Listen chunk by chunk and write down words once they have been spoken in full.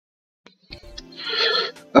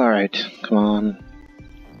Alright, come on.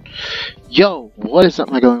 Yo, what is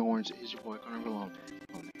up, my going orange? It's your boy Connor Malone,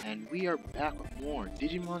 and we are back with more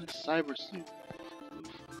Digimon Cyber Sleuth.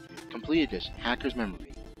 Complete edition, Hacker's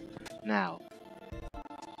Memory. Now,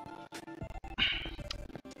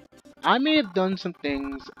 I may have done some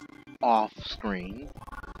things off screen,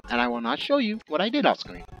 and I will not show you what I did off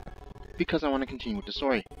screen, because I want to continue with the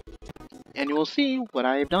story. And you will see what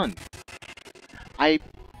I have done. I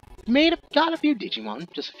got a few Digimon,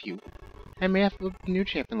 just a few. I may have a new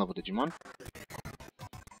champion level Digimon.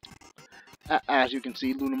 As you can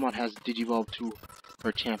see, Lunamon has Digivolved to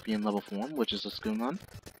her champion level form, which is a Scoomon.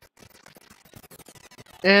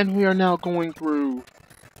 And we are now going through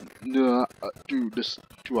the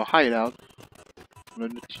to a hideout.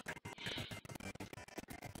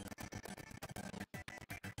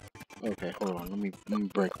 Okay, hold on. Let me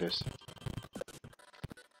break this.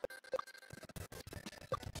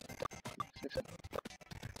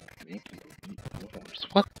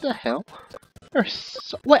 What the hell?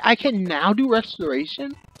 Wait, I can now do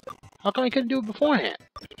restoration? How come I couldn't do it beforehand?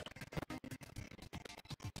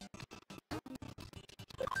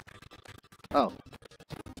 Oh.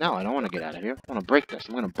 No, I don't want to get out of here. I want to break this.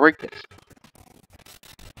 I'm going to break this.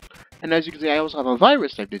 And as you can see, I also have a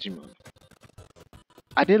virus type Digimon.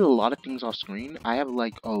 I did a lot of things off screen. I have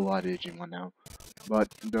like a lot of Digimon now. But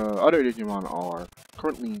the other Digimon are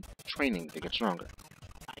currently training to get stronger.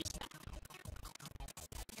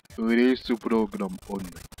 It program on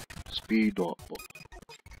speed up.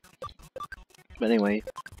 But anyway,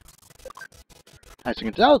 as you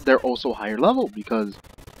can tell, they're also higher level because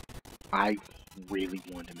I really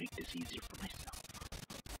want to make this easier for myself.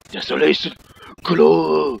 Desolation!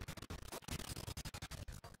 Glow!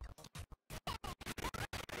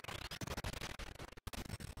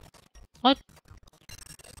 What?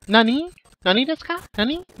 Nani? Nani desu ka?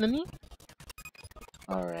 Nani? Nani?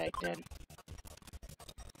 Alright then.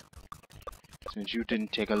 Since you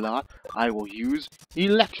didn't take a lot, I will use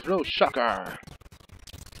Electro Shocker!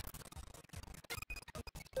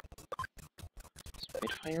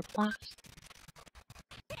 Spitfire Blast?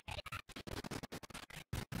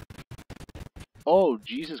 Oh,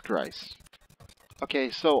 Jesus Christ.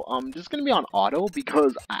 Okay, so, this is gonna be on auto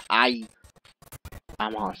because I'm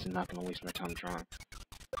honestly not gonna waste my time trying.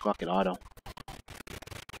 Fuck it, auto.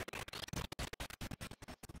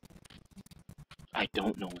 I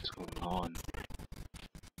don't know what's going on.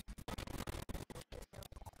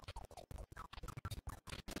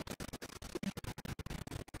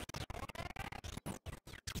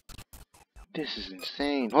 This is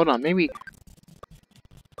insane. Hold on, maybe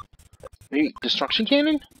Destruction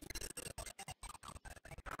Cannon?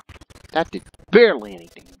 That did barely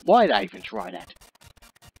anything. Why did I even try that?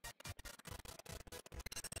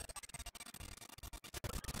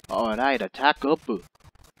 Alright, attack up.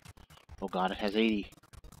 Oh god, it has 80.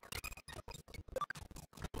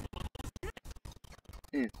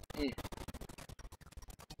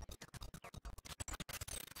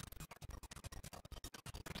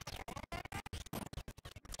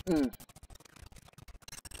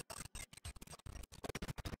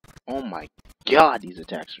 Oh my god, these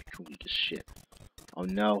attacks are too weak as shit. Oh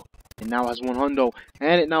no, it now has 100,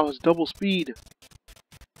 and it now has double speed.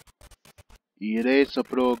 Erase a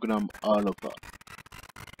program alpha.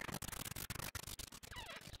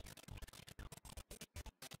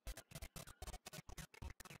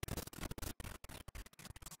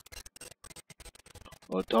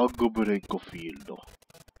 Attack break field.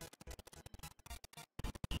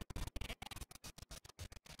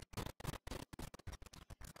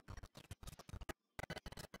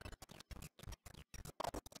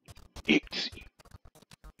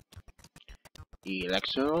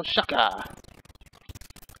 Electro Shocker.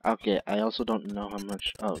 Okay, I also don't know how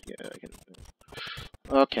much. Oh yeah, I can.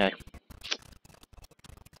 Okay.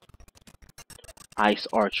 Ice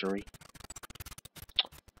Archery.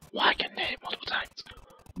 Why can I hit multiple times?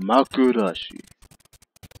 Makurashi.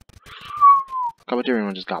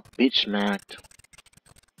 Commentary just got bitch smacked.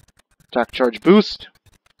 Attack charge boost.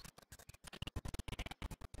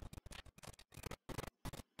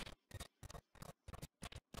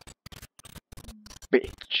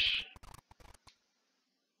 Bitch.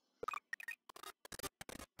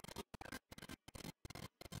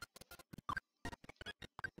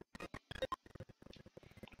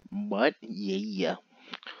 But yeah.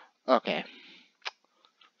 Okay.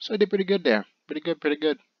 So I did pretty good there. Pretty good, pretty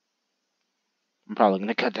good. I'm probably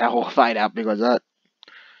gonna cut that whole fight out because of that.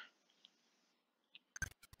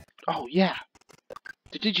 Oh yeah.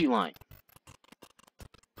 The Digiline.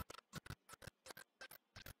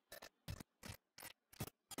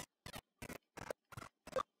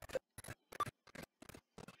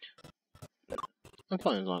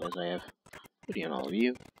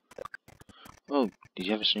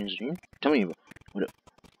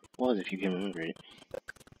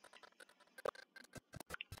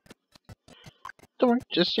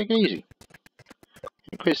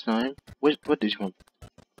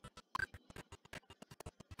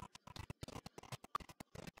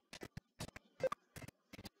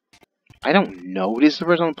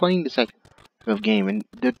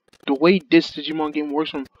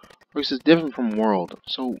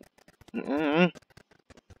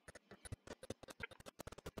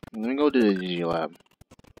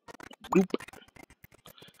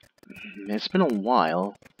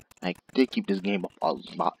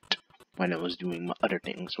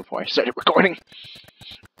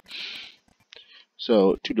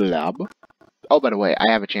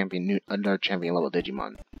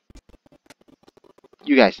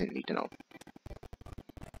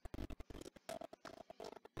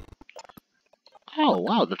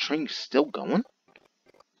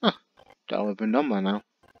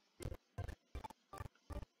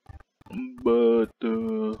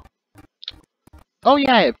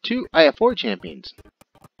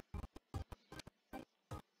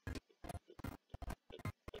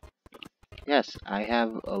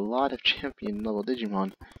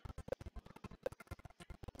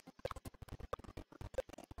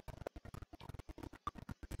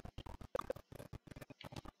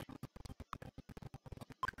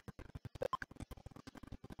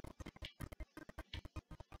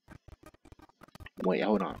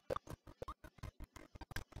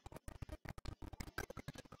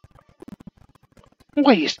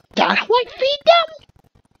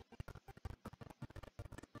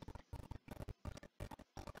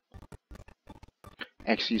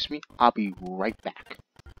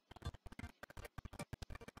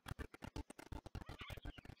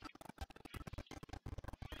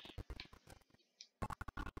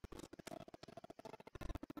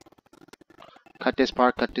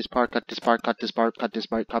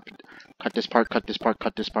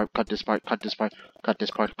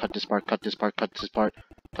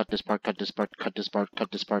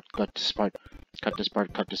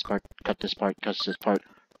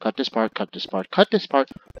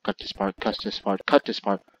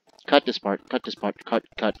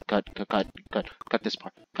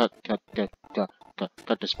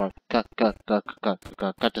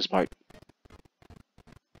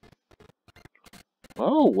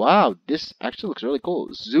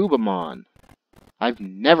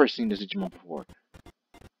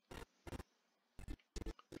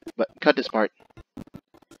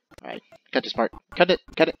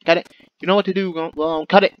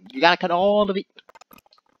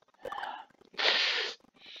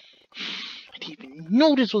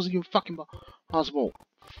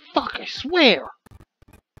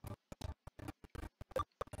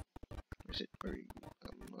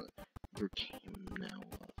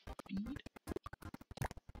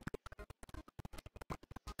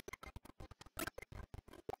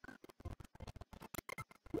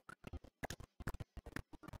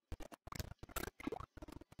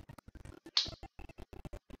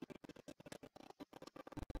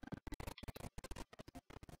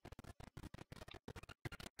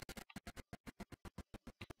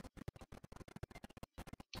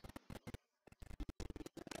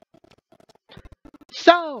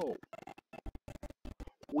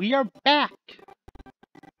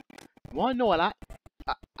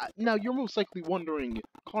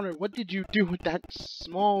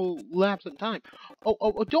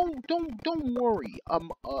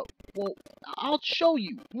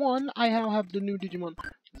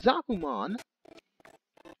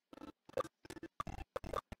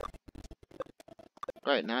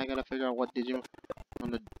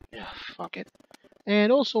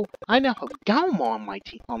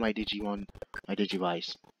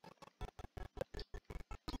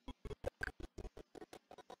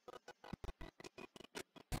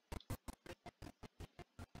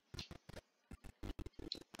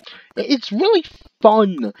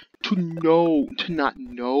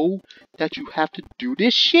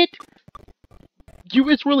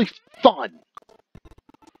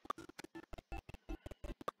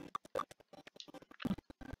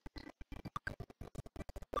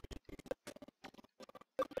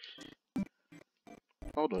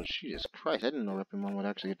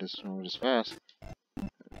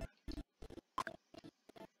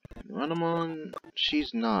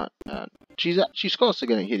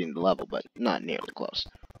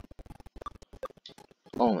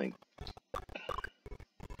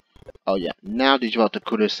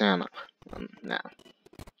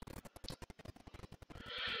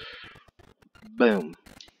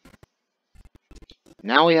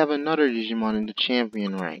 Now we have another Digimon in the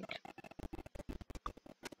champion rank.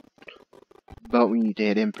 But we need to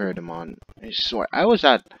hit Imperatimon. I swear, I was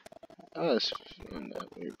feeling that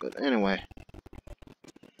weird, but anyway.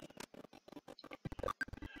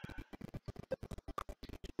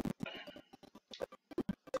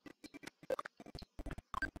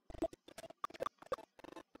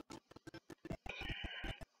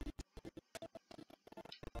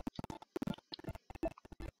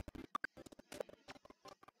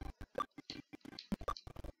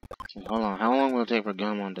 Hold on, how long will it take for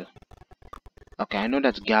Gamon to... Okay, I know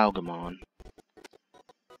that's Galgamon.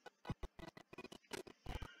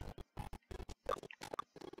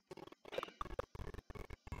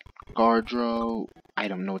 Gardro, I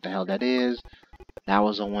don't know what the hell that is. That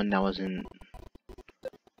was the one that was in...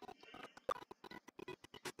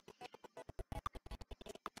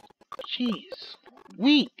 Jeez.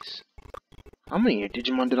 Weeks. How many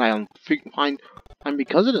Digimon did I find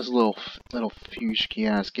because of this little Fuchs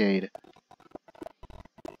Cascade?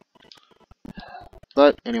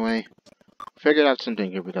 But anyway, figured out something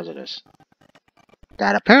here because of this.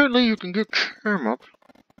 That apparently you can get charm up.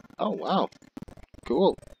 Oh wow,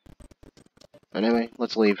 cool. But anyway,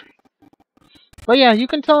 let's leave. But yeah, you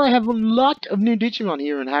can tell I have a lot of new Digimon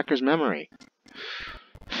here in Hacker's memory.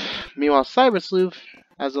 Meanwhile, Cyber Sleuth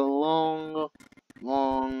has a long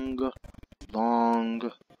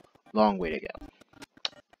way to go.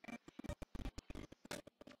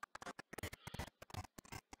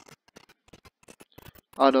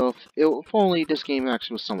 Although, if only this game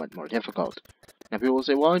actually was somewhat more difficult. Now people will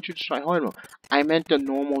say, why don't you just try hard mode? I meant the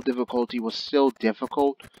normal difficulty was still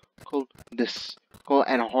difficult.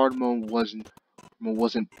 And hard mode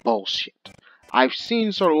wasn't bullshit. I've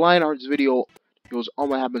seen sort of Lionheart's video. It was all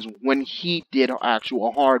what happens when he did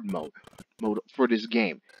actual hard mode for this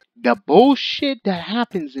game. The bullshit that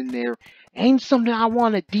happens in there ain't something I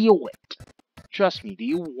want to deal with. Trust me. Do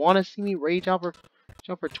you want to see me rage out for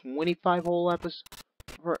 25 whole episodes?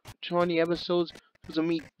 For 20 episodes because of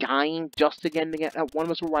me dying just again to get at one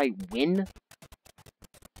of us where I win?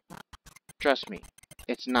 Trust me,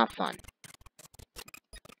 it's not fun.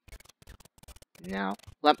 Now,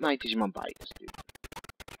 let my Digimon bite this dude.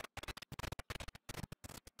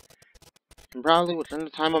 And probably within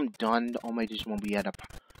the time I'm done, all my Digimon will be at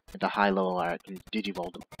a high level where I can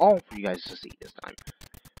Digivolve them all for you guys to see this time.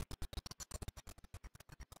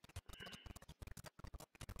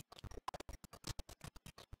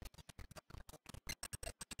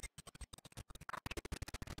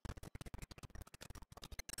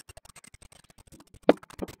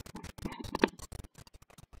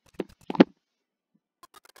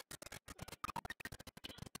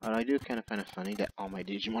 I do kind of find it funny that all my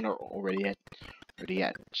Digimon are already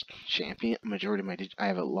at champion. Majority of my I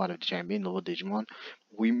have a lot of champion level Digimon.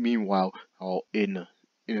 Meanwhile, all in a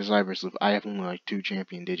Cyber Sleuth, I have only like 2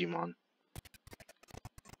 champion Digimon.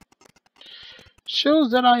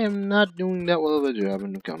 Shows that I am not doing that well of a job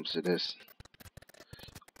when it comes to this,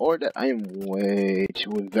 or that I am way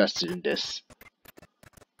too invested in this.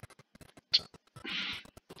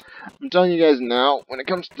 I'm telling you guys now, when it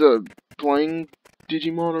comes to playing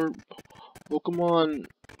Digimon or Pokemon,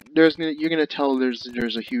 you're gonna tell there's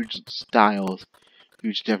a huge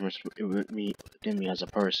difference with me as a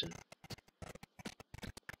person.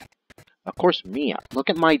 Of course, me. Look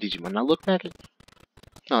at my Digimon. Now look back at.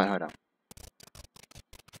 No, hold on.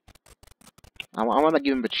 I want to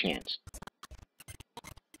give him a chance.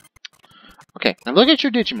 Okay, now look at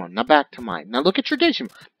your Digimon. Now back to mine. Now look at your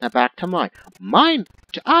Digimon. Now back to mine.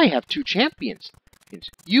 I have 2 champions.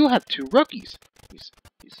 You have 2 rookies.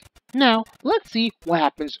 Now, let's see what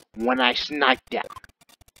happens when I snipe them.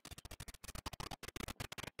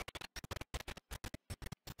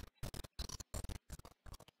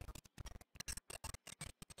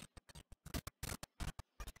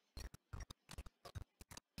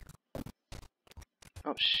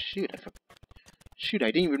 Oh, shoot.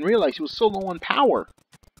 I didn't even realize he was so low on power.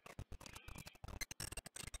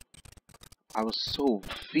 I was so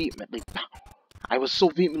vehemently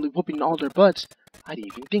whooping all their butts. I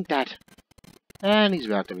didn't even think that. And he's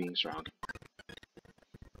back to being strong.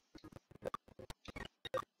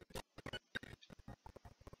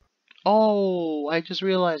 Oh, I just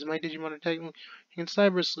realized my Digimon are taking in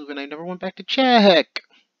Cyber Sleuth and I never went back to check.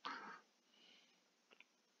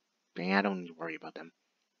 Dang, I don't need to worry about them.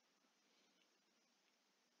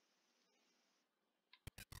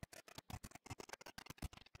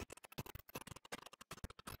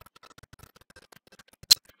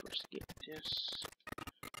 First get this.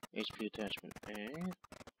 HP attachment A. And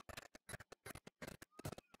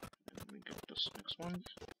we got this next one.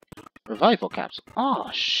 Revival capsule. Oh,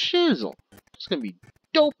 shizzle. It's gonna be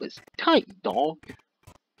dope as tight, dog.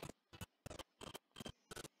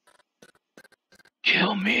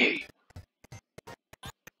 Kill me.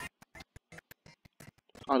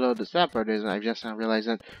 Although the sad part is, I've just now realized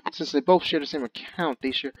that since they both share the same account,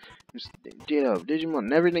 they share Digimon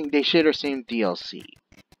and everything. They share the same DLC.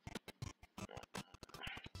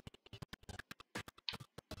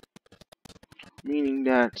 Meaning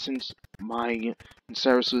that since my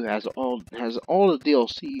Sleuth has all the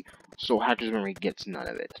DLC, so Hacker's Memory gets none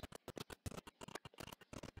of it.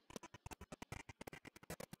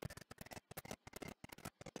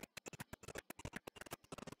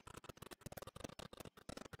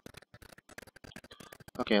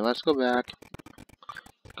 Okay, let's go back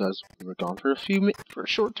because we were gone for a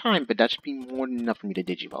short time, but that should be more than enough for me to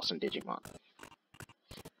Digivolve and Digimon.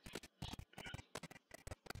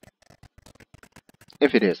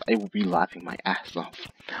 If it is, I will be laughing my ass off.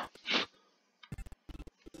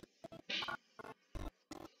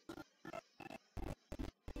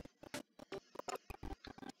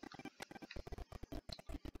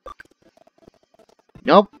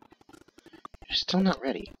 Nope. You're still not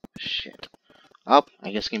ready. Shit. Oh,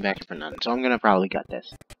 I just came back for none, so I'm gonna probably cut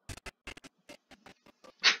this.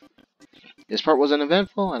 This part was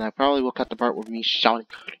uneventful, and I probably will cut the part with me shouting,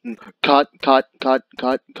 cut, cut, cut,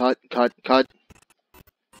 cut, cut, cut, cut.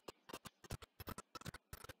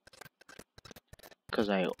 Because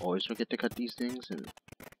I always forget to cut these things, and...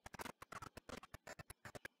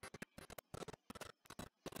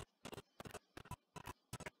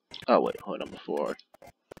 Oh, wait, hold on, before...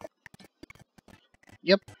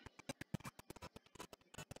 Yep.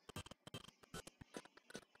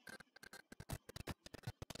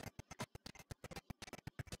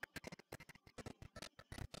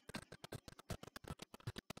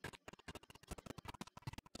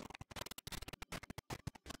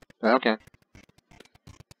 Okay.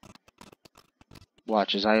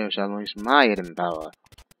 Watch as I shall unleash my hidden power.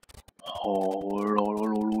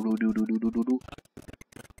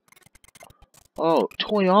 Oh,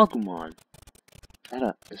 Toy Agumon.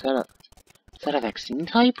 Is that a vaccine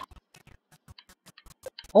type?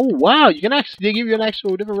 Oh wow, you can actually, they give you an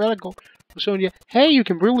actual different reticle showing you, hey, you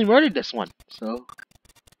can brutally murder this one. So,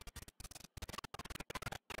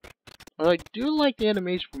 I do like the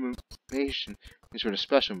animation these sort of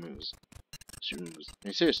special moves. I mean,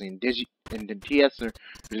 seriously, in the TS,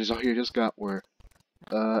 there's all you just got where,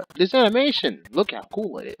 this animation, look how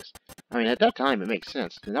cool it is. I mean, at that time, it makes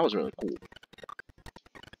sense, because that was really cool.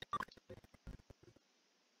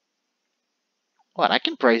 What, I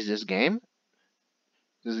can praise this game.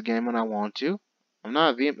 This is a game when I want to. I'm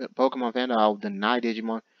not a vehement Pokemon fan, I'll deny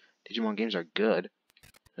Digimon. Digimon games are good.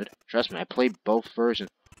 Trust me, I played both versions,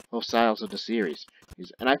 both styles of the series,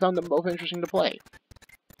 and I found them both interesting to play.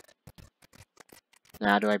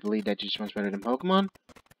 Now, do I believe that Digimon's better than Pokemon?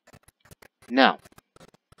 No.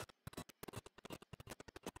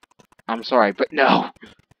 I'm sorry, but no.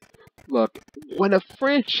 Look, when a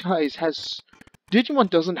franchise has... Digimon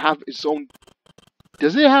doesn't have its own...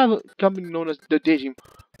 Does it have a company known as the Digimon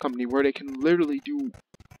Company where they can literally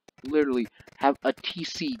have a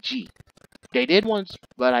TCG? They did once,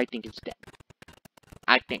 but I think it's dead.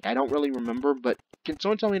 I don't really remember, but can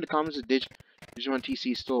someone tell me in the comments if Digimon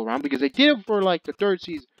TC is still around? Because they did it for, like, the third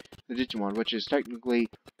season of Digimon, which is technically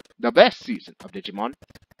the best season of Digimon.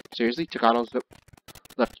 Seriously, Takado's the...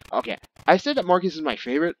 Look, okay, I said that Marcus is my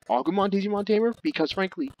favorite Agumon Digimon tamer, because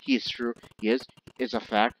frankly, he is true. He is. It's a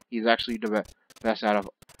fact. He's actually the best out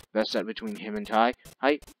between him and Tai.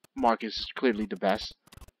 Marcus is clearly the best.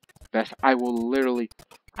 I will literally...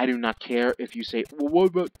 I do not care if you say, well, what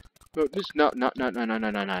about this? No.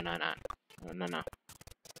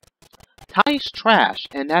 Tai's trash,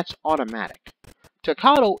 and that's automatic.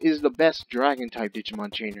 Takado is the best Dragon-type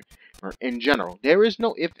Digimon trainer in general. There is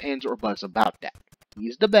no ifs, ands, or buts about that.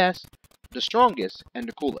 He's the best, the strongest, and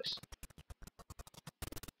the coolest.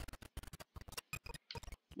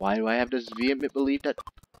 Why do I have this vehement belief that...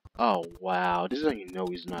 Oh, wow. This is how you know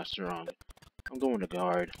he's not strong. I'm going to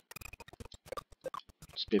guard.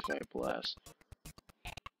 Spitfire Blast.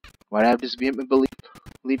 Why do I have this vehement belief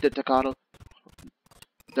that Takado's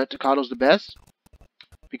the best?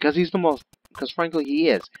 Because he's the most... Because frankly, he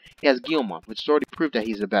is. He has Guilmon, which has already proved that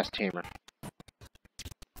he's the best tamer.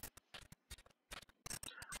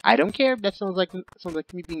 I don't care if that sounds like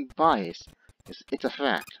me being biased. It's a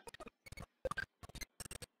fact.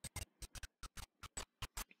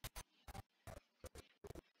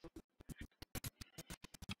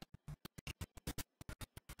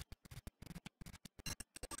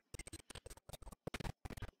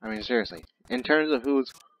 I mean, seriously. In terms of who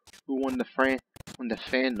won the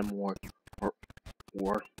fandom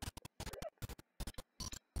war,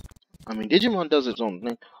 I mean, Digimon does its own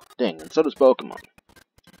thing, and so does Pokemon.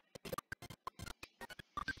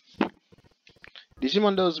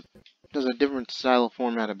 Digimon does a different style of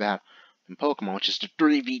format of battle than Pokemon, which is the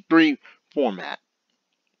 3v3 format.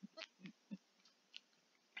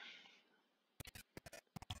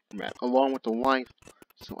 Along with the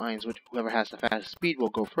lines, which whoever has the fastest speed will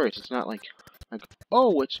go first. It's not like,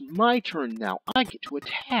 oh, it's my turn now. I get to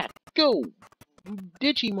attack. Go,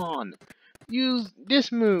 Digimon. Use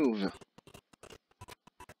this move.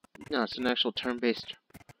 No, it's an actual turn-based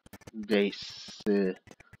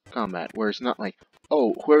combat, where it's not like,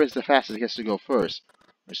 oh, whoever is the fastest gets to go first.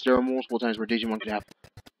 There are multiple times where Digimon could have,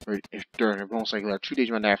 or if there are most likely two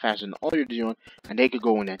Digimon that are faster than all your Digimon, and they could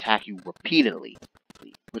go and attack you repeatedly,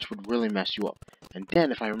 which would really mess you up. And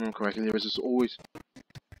then, if I remember correctly, there was this always...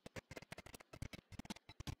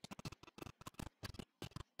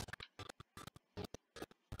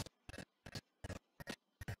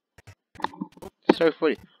 Sorry for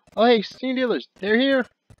you. Oh, hey, Steam dealers, they're here!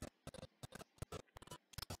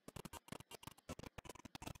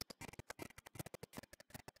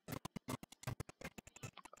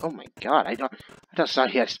 Oh my god, I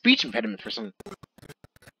thought he had a speech impediment for some...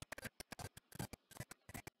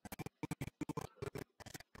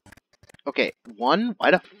 Okay, one,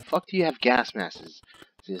 why the fuck do you have gas masks?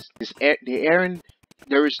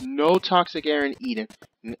 There is no toxic air in Eden,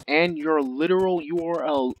 and your literal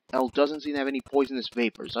URL doesn't seem to have any poisonous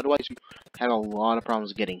vapors. Otherwise, you have a lot of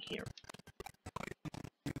problems getting here.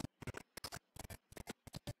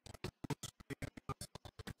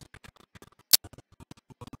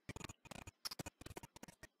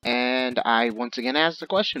 And I once again ask the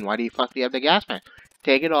question, why do you fuck do you have the gas mask?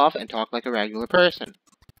 Take it off and talk like a regular person.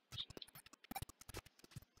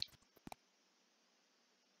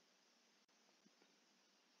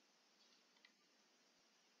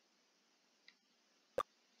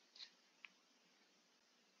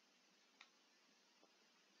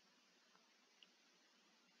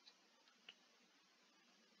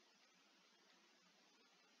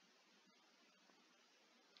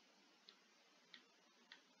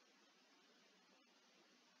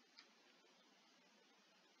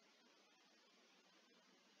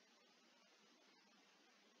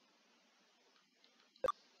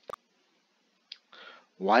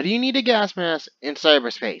 Why do you need a gas mask in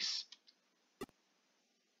cyberspace?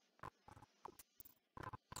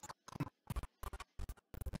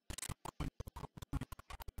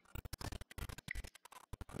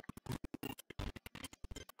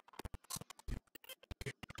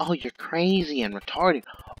 Oh, you're crazy and retarded.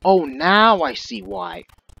 Oh, now I see why.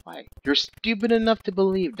 Why? You're stupid enough to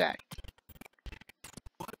believe that.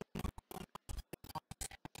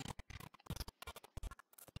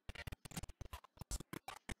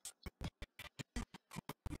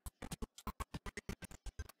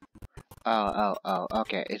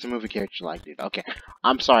 Okay. It's a movie character like dude. Okay.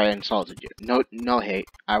 I'm sorry I insulted you. No hate.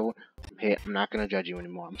 I'm not gonna judge you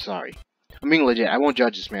anymore. I'm sorry. I'm being legit. I won't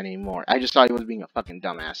judge this man anymore. I just thought he was being a fucking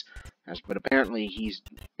dumbass. But apparently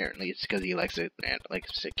it's because he likes it and likes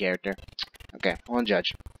a sick character. Okay, I won't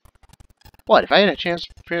judge. What, if I had a chance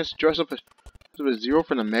to dress up as a Zero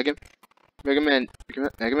from the Mega Man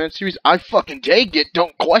series, I fucking take it.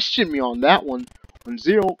 Don't question me on that one. On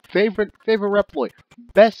Zero, favorite Reploid,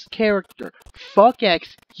 best character. Fuck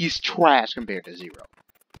X, he's trash compared to Zero.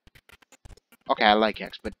 Okay, I like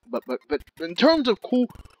X, but in terms of who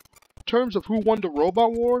won the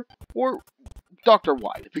Robot War, or Dr.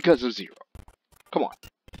 White, because of Zero. Come on.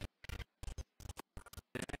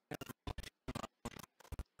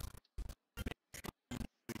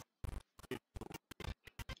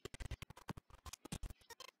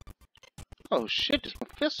 Oh shit, this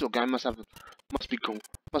Mephisto guy must have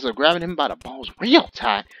grabbing him by the balls real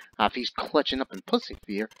tight if he's clutching up in pussy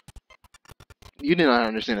fear. You did not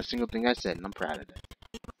understand a single thing I said, and I'm proud of that.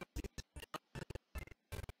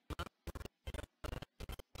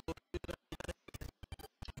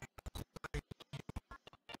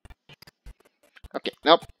 Okay,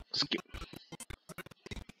 nope. Skip.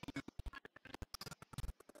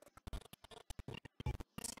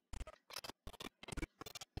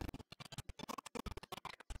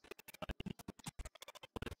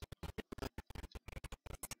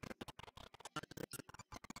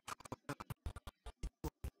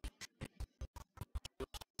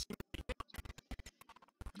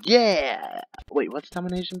 Yeah! Wait, what's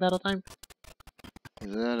domination battle time?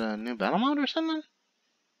 Is that a new battle mode or something?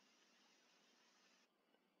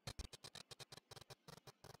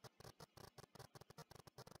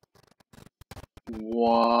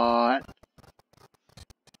 What?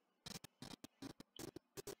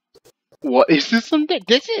 What is this something?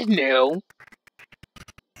 This is new.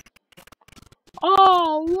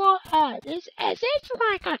 Oh, what? Is it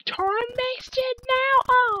like a tournament now?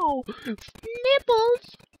 Oh,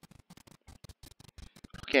 nipples.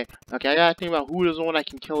 Okay, I gotta think about who is the one I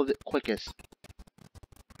can kill the quickest.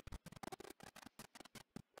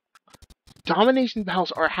 Domination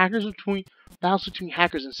battles are battles between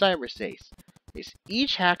hackers in cyberspace.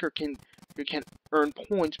 Each hacker can earn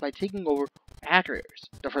points by taking over hackers.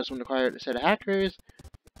 The first one to acquire a set of hackers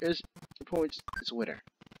is points is winner.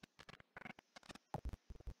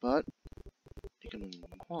 But they can only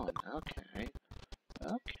move on.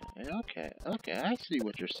 Okay. I see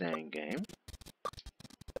what you're saying, game.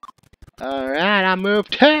 Alright, I move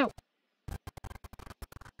too!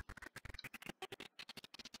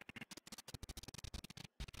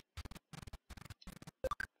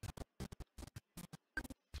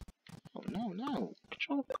 Oh, no.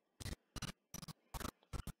 Control.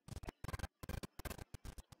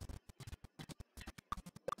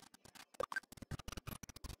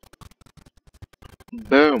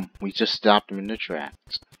 Boom! We just stopped him in the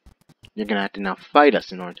tracks. You're gonna have to now fight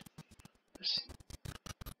us in order to...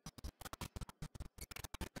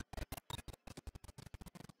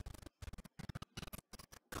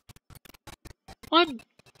 What?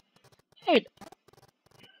 Hey!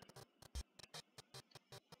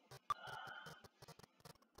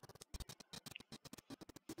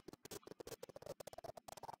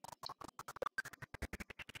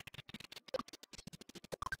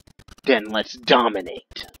 Then let's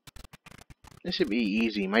dominate! This should be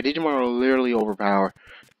easy. My Digimon are literally overpowered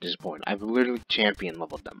at this point. I've literally champion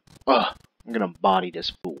leveled them. Ugh! I'm gonna body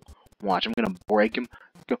this fool. Watch, I'm gonna break him,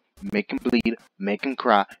 make him bleed, make him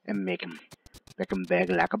cry, and make him beg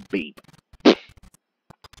like a babe.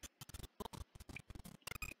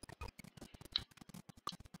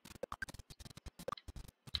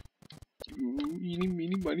 Eeny,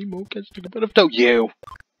 meeny, miny, mo, catch the bit of toe. You!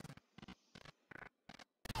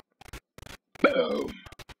 Boom!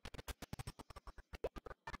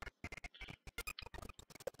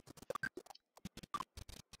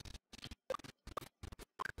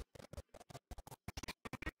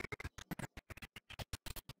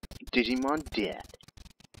 Digimon dead.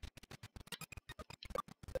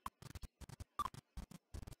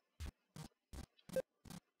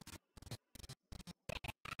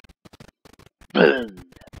 Boom!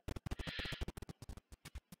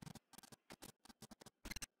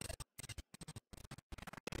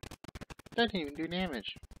 That didn't even do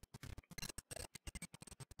damage.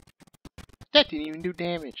 That didn't even do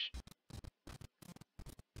damage.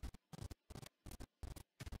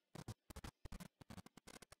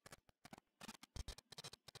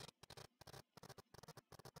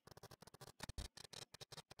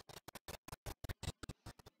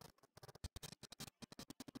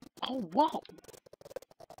 Oh, wow!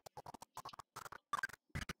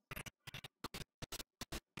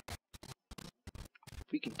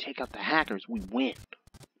 If we can take out the hackers, we win.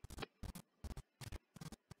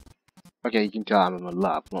 Okay, you can tell I'm in a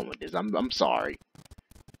lot of fun with this. I'm sorry.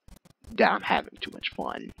 I'm having too much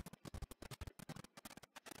fun.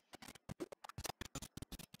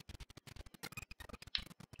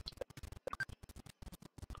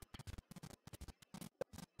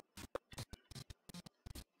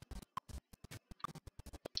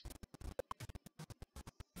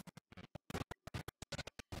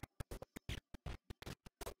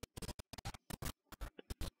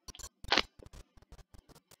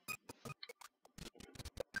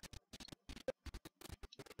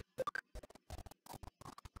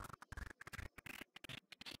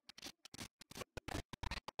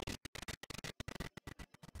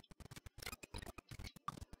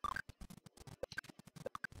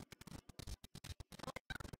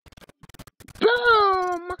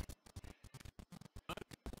 Boom!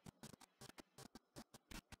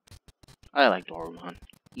 I like Dorumon.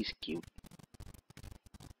 He's cute.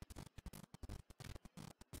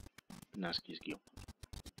 No, he's cute.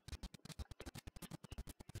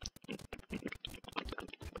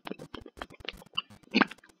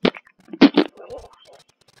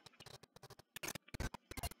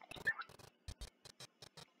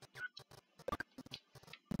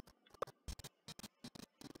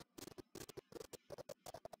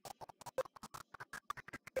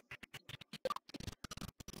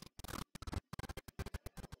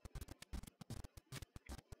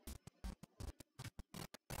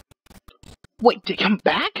 Wait, did he come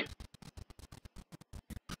back?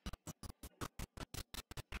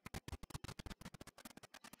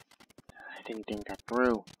 I didn't think that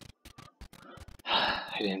through.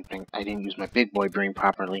 I didn't use my big boy brain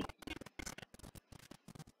properly.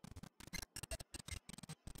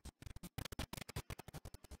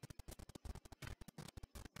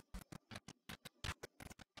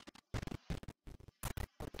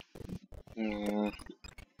 Mm.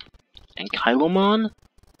 And Kylomon?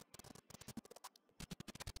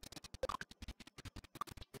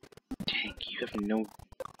 Dang, you have no...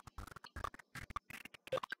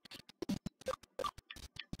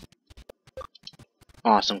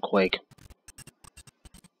 Awesome Quake.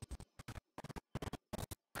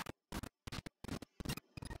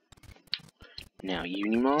 Now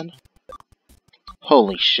Unimon?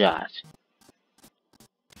 Holy shot.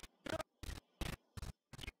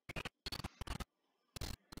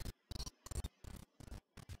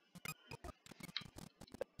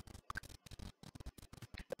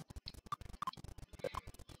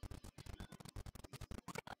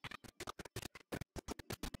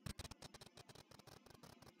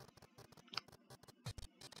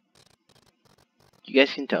 You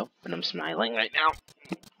guys can tell, but I'm smiling right now.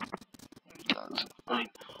 Because I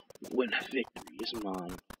win victory is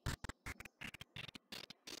mine.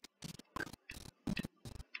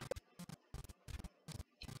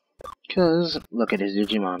 Because, look at his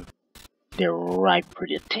Digimon. They're ripe for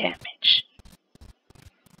the damage.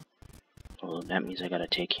 Well, that means I gotta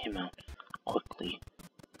take him out quickly.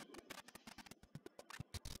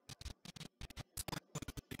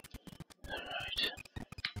 Alright.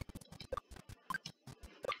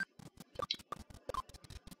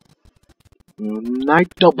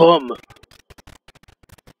 Night the bomb!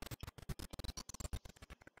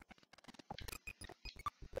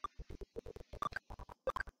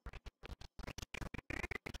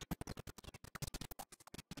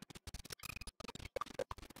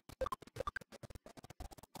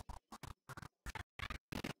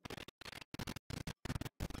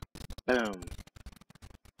 Boom.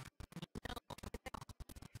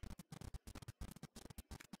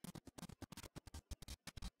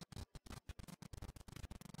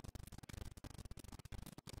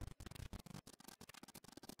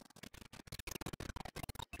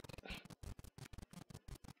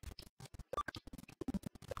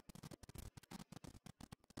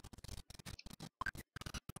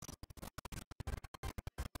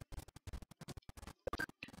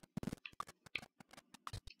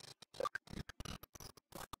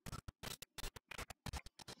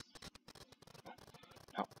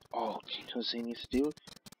 Now, all Jose needs to do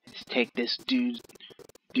is take this dude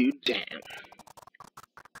down.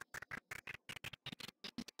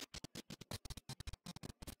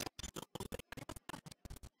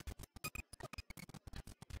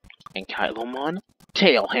 And Kylomon,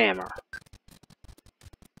 Tail Hammer.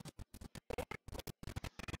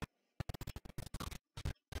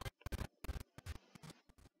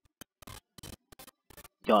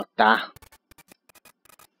 Yota.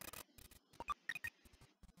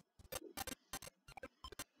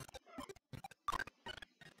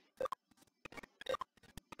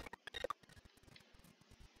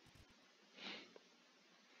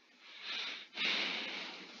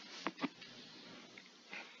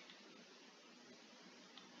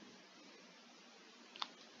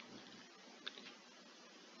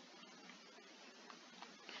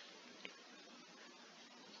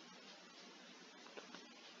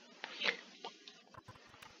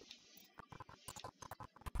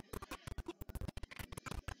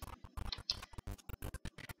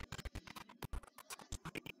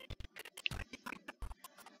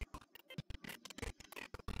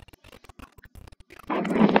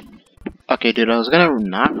 Okay, dude, I was gonna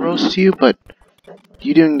not roast you, but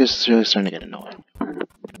you doing this is really starting to get annoying.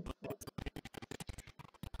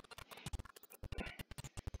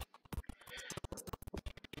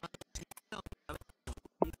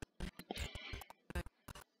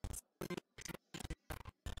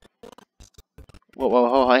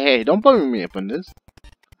 Whoa, hey, don't bother me up on this.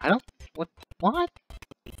 I don't... What?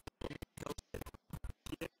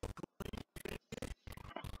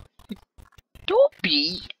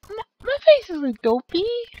 Dopey? My face isn't dopey.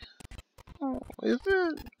 Oh, is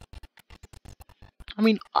it? I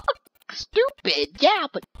mean, stupid, yeah,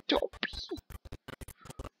 but dopey.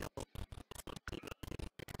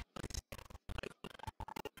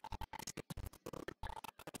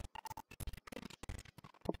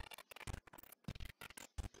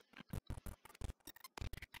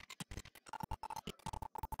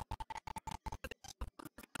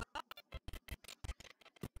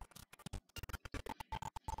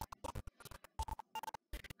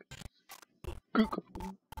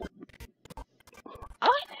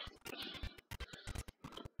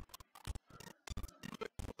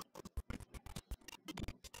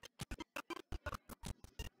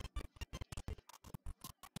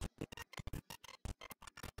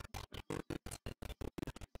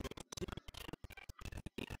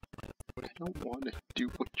 I don't want to do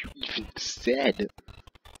what you even said.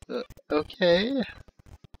 Okay.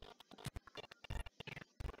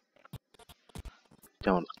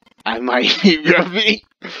 might be grumpy.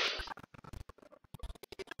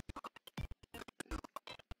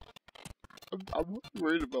 I'm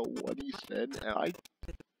worried about what he said, and I.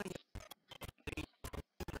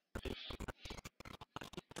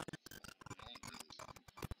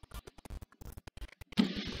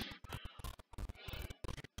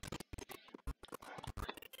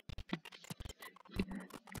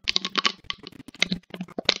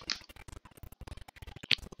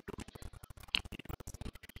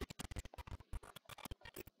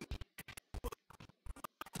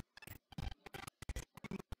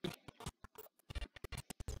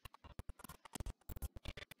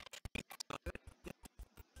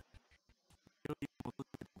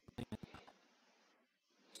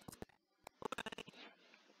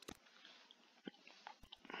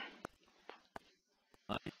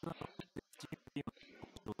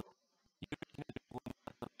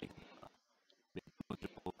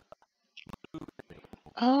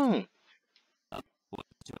 Oh.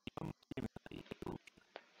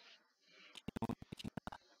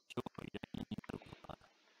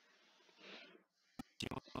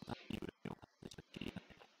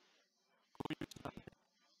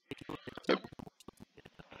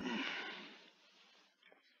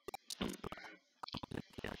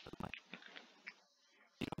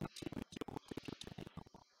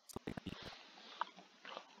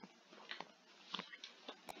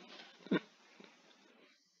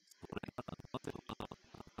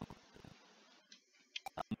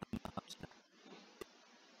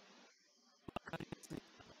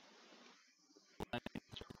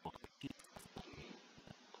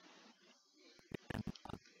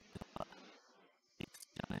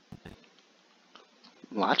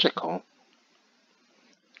 Logical.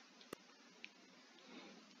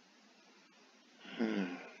 Hmm.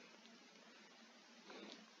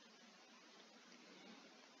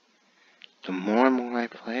 The more and more I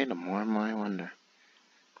play, the more and more I wonder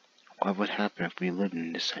what would happen if we lived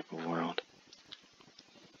in this type of world.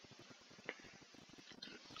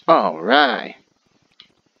 Alright.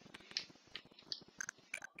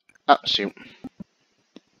 Oh, shoot.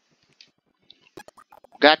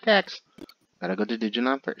 Got text. Gotta go to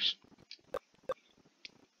Digimon first.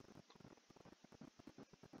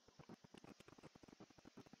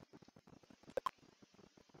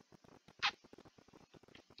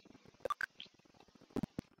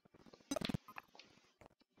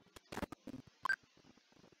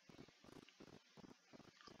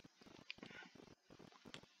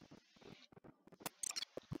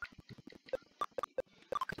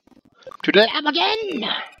 To the lab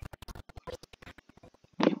again!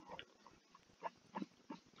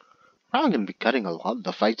 I'm gonna be cutting a lot of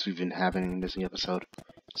the fights we've been having in this episode.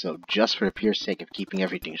 So, just for the pure sake of keeping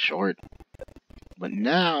everything short. But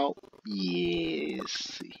now,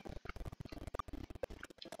 yes.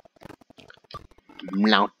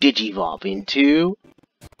 Now Digivolve into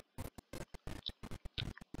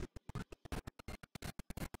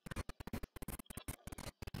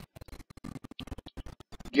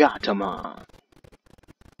Gatomon.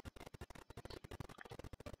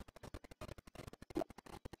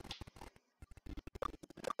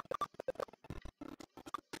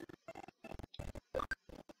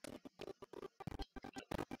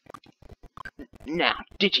 Now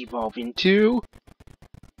Digivolve into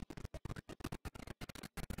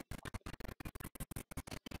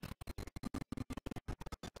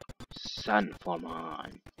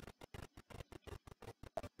Sunformon.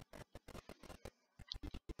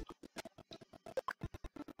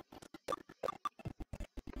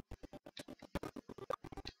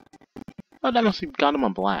 Oh, that must have got him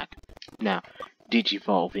on black. Now,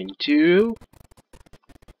 Digivolve into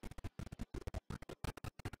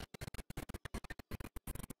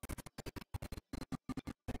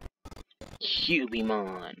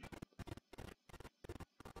Cubimon.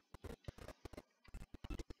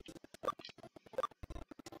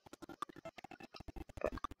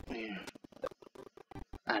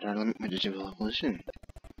 I don't limit my Digivolve evolution.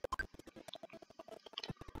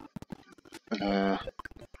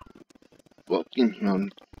 Well, you know.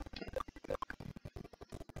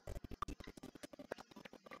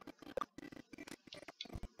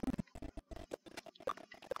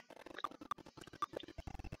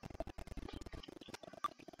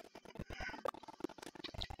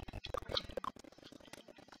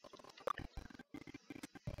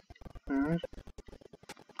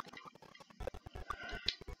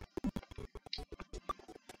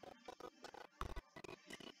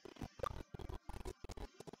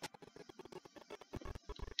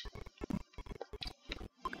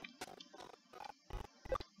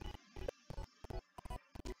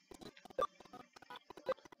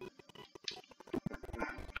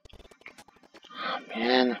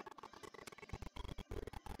 Man.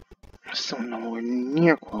 I'm still nowhere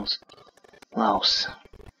near close. Close.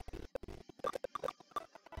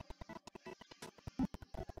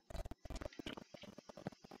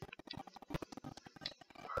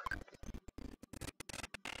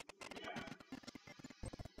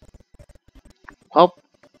 Well,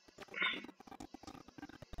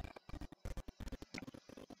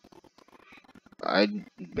 I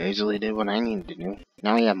basically did what I needed to do.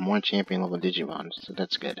 Now we have more champion level Digimon, so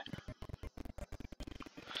that's good.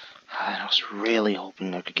 I was really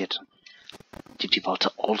hoping I could get Digimon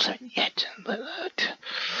to alter yet, but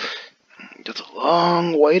that's a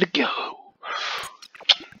long way to go.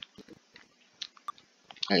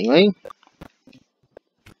 Anyway,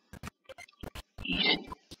 Eden.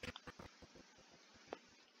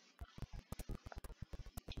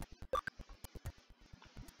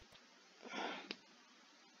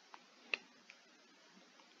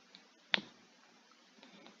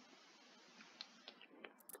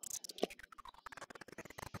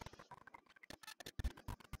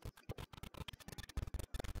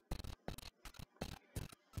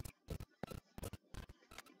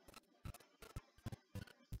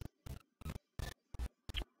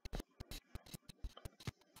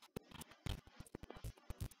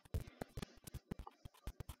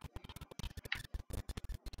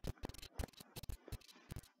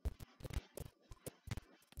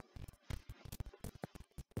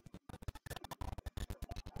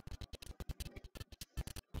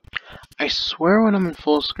 I swear when I'm in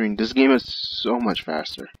full screen, this game is so much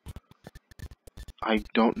faster. I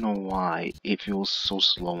don't know why it feels so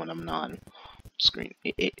slow when I'm not on screen.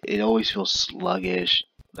 It always feels sluggish,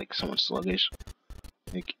 like so much sluggish.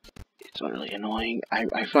 Like, it's really annoying.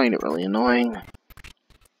 I find it really annoying.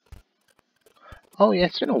 Oh yeah,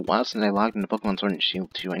 it's been a while since I logged into Pokemon Sword and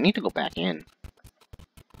Shield 2. I need to go back in.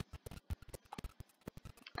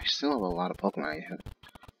 I still have a lot of Pokemon I haven't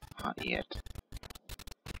caught yet.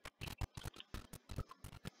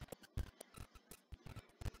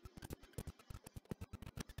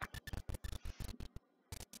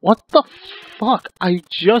 What the fuck? I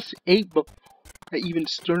just ate before I even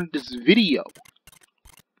started this video.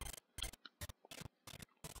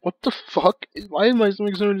 What the fuck? Why is my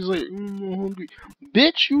stomach starting to like, I'm hungry?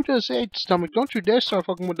 Bitch, you just ate stomach. Don't you dare start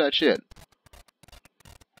fucking with that shit.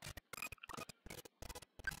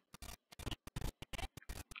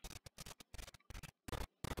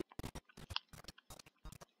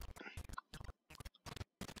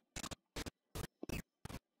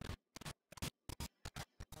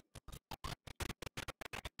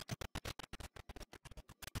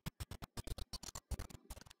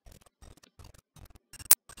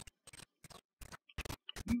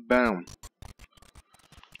 Bam.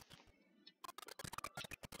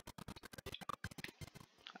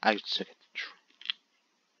 I took it.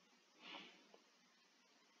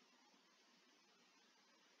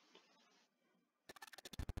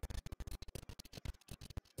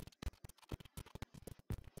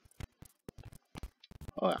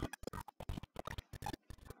 Oh yeah.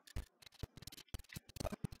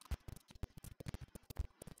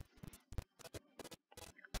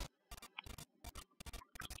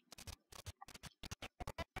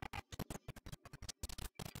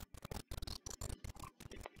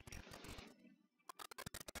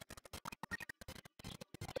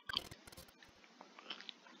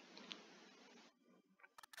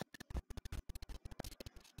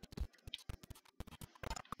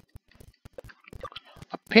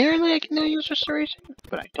 Apparently I can now use restoration,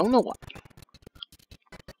 but I don't know why.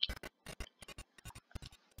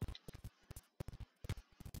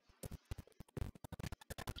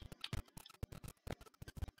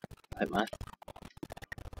 I must.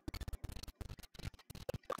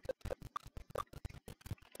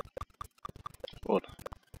 Hold on.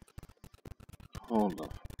 Hold on.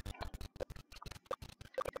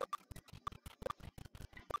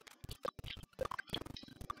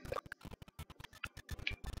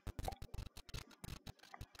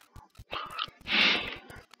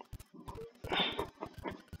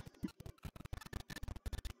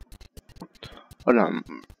 Hold on.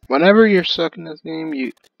 Whenever you're stuck in this game,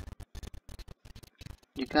 you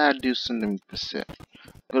gotta do something specific.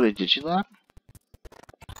 Go to Digilab.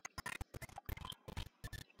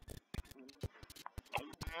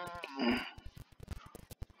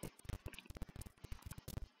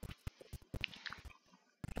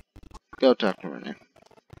 Go talk to Renee.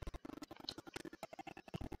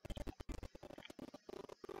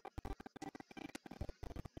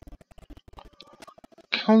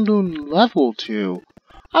 Kowloon level 2?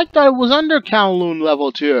 I thought it was under Kowloon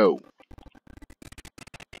level 2!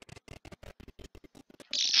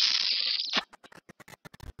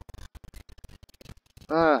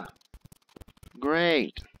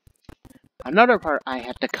 Great. Another part I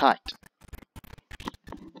had to cut.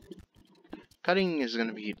 Cutting is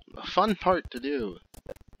gonna be a fun part to do.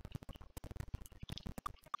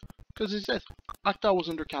 Because it says, I thought it was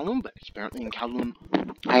under Kowloon, but apparently in Kowloon,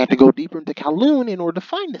 I had to go deeper into Kowloon in order to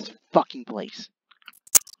find this fucking place.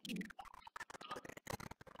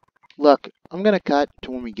 Look, I'm gonna cut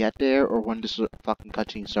to when we get there, or when this fucking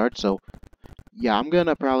cutscene starts, so, yeah, I'm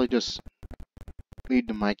gonna probably just leave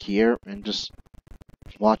the mic here and just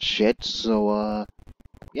watch shit, so,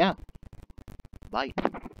 yeah. Bye.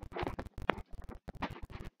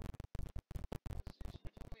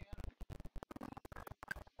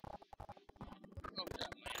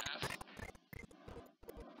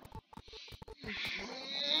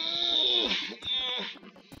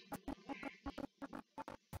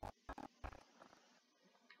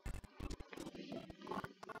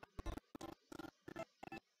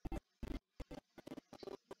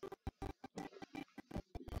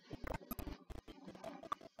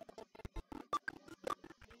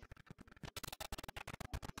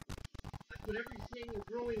 But everything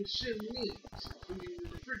a growing sim needs, including the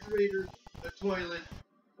refrigerator, a toilet,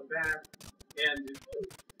 a bath, and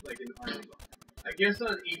like an army bar. I guess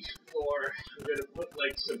on each floor I'm gonna put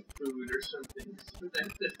like some food or something so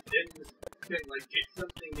that the Sims can like get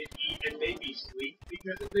something to eat and maybe sleep,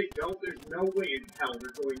 because if they don't, there's no way in hell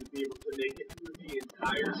they're going to be able to make it through the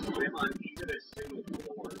entire swim on even a single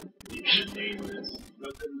floor. Even name this.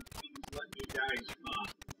 Nothing, please let me die spot.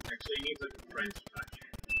 Actually, it needs like a French touch.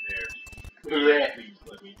 There. Please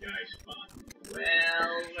let me die spot.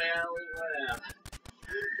 Well.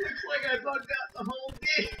 Looks like I bugged out the whole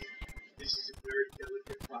game. This is a very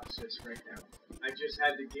delicate process right now. I just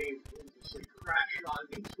had the game foolishly crash on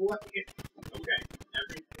me twice. Okay,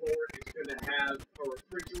 every floor is going to have a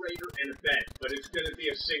refrigerator and a bed, but it's going to be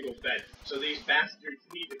a single bed. So these bastards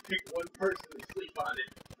need to pick one person to sleep on it.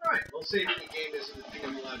 Alright, well, saving the game isn't the thing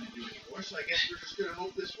I'm allowed to do anymore, so I guess we're just going to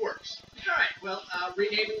hope this works. Alright, well,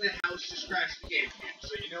 renaming the house just crashed the game again.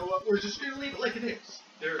 So you know what? We're just going to leave it like it is.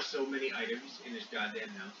 There are so many items in this goddamn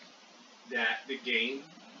house that the game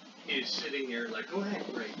is sitting there like, go ahead,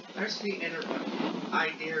 Ray, press the enter button.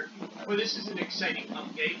 I dare you. Well, this is an exciting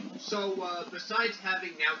update. So, besides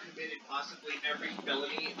having now committed possibly every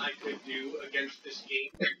felony I could do against this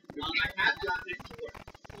game, I have gotten it to work.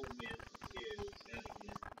 Oh, man, it is heavy.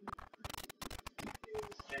 It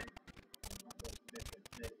is heavy.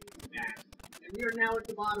 And we are now at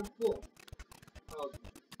the bottom floor of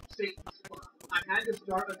Satan's Spot. I had to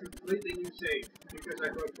start a completely new save because I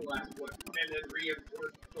broke the last one, and then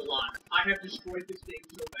reinforced the lot. I have destroyed this game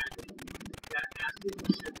so badly that asking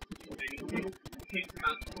the Sims to do anything takes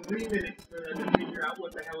about 3 minutes for them to figure out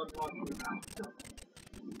what the hell I'm talking about. So,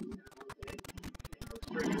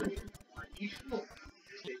 on each floor,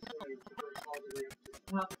 they tell you to work all the way up to the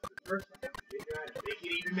top. The first I have to figure out if they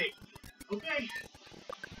can even make it. Okay,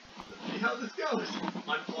 let's see how this goes.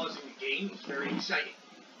 Unpausing the game is very exciting.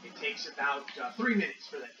 It takes about 3 minutes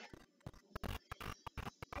for that to happen.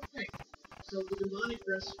 Okay, so the demonic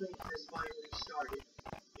restaurant has finally started.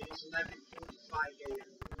 It is 11:45 a.m.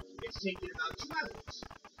 It's taken about 2 hours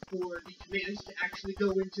for the commands to actually go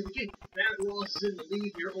into the game. Bad Ross is in the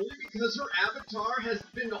lead here only because her avatar has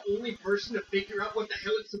been the only person to figure out what the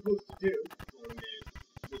hell it's supposed to do. Oh man,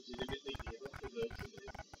 legitimately gave up the will to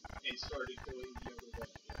live and started going the other way.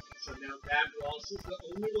 So now Bad Ross is the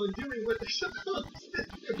only one doing what they're supposed to do.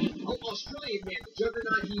 Oh, Australian man, the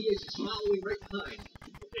juggernaut he is following right behind.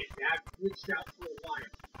 Okay, Bad glitched out for a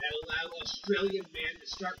while. That allowed Australian man to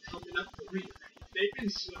start coming up the rear. They've been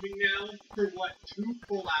swimming now for what, 2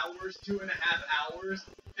 full hours, 2.5 hours,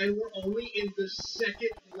 and we're only in the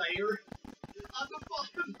second layer on the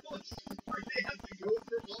bottom floor. They have to go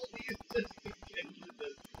through all these just to get to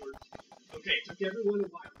this port. Okay, it took everyone a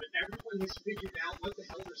while, but everyone has figured out what the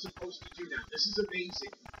hell they're supposed to do now. This is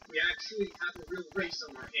amazing. We actually have a real race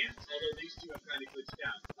on our hands, although these two have kind of glitched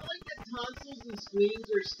out. I like that Tonsils and Spleens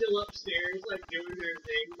are still upstairs, like, doing their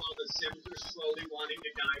thing, while the Sims are slowly wanting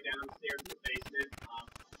to die downstairs in the basement.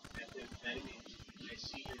 I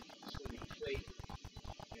see you're swimming plate.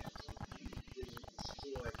 Yes. You will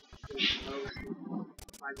destroy the motion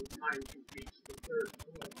by the time you reach the 3rd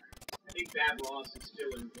floor. I think Bad Ross is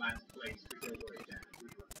still in last place, but don't worry, Dad.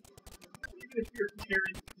 Even if your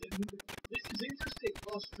parents didn't. This is interesting.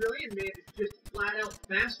 Australian man is just flat out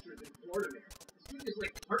faster than Florida man. This dude is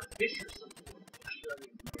like part fish or something.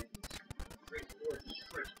 Australian man is 3/4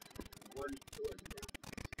 shrimp. 1/4 down.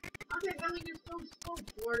 How the hell are you so slow,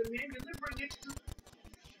 Florida man? You're right next to.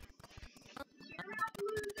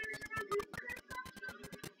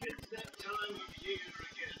 It's that time of year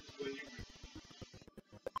again when you.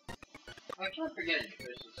 I keep forgetting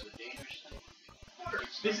this is a dangerous thing.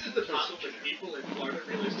 This is the problem with people in Florida,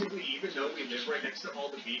 realistically, even though we live right next to all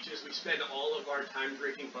the beaches, we spend all of our time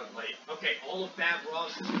drinking Bud Light. Okay, all of Fab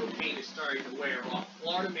Ross's cocaine is starting to wear off.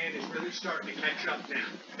 Florida man is really starting to catch up now.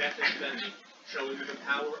 Methamphetamine, showing the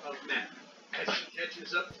power of meth. As he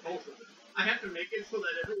catches up to both of them. I have to make it so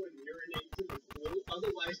that everyone urinates in the pool,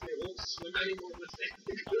 otherwise they won't swim anymore once they have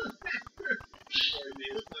to go to the bathroom. Florida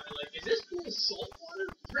man is kind of like, is this pool salt water?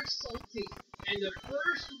 Very salty. And the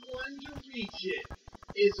first one to reach it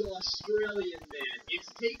is Australian man.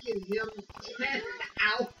 It's taken him 10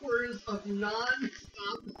 hours of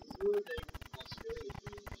non-stop swimming. Australian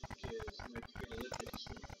man is like an Olympic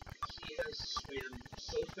swimmer. He has swam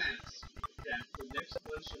so fast that the next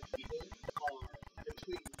bunch of people are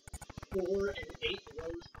between 4 and 8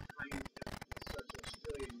 rows behind him. Such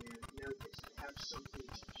Australian man now gets to have something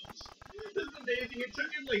to eat. This is amazing. It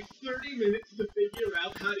took him like 30 minutes to figure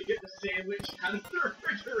out how to get the sandwich out of the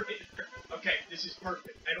refrigerator. Okay, this is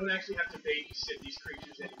perfect. I don't actually have to babysit these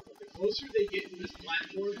creatures anymore. The closer they get to this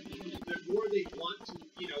platform, the more they want to,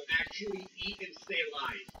 actually eat and stay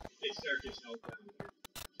alive. They start just held down here.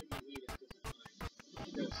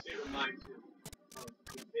 They'll stay reminds him of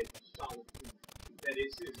the bit of solitude that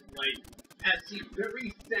is his life as he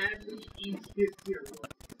very sadly eats his cereal.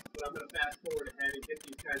 But I'm going to fast forward ahead and get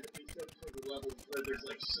these guys at least up to the level where there's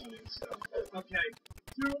like sun and stuff. Okay,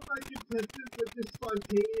 2 of my contestants that just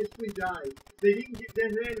spontaneously died. They didn't get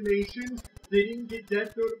death animation, they didn't get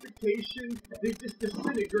death notification, they just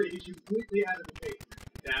disintegrated you completely out of the game.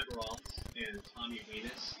 Dad Ross and Tommy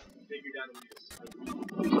Venus figured out a way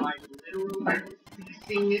to fight by literally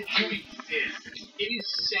ceasing to exist. It is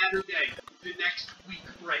Saturday, the next week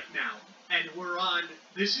right now, and we're on,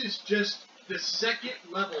 this is just the second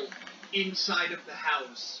level inside of the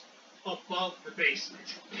house above the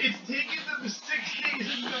basement. It's taken them 6 days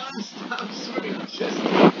of non-stop swimming just to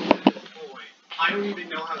get to this point. I don't even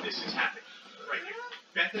know how this is happening right here.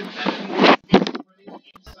 Methamphetamine is running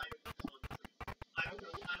inside of the concrete. I don't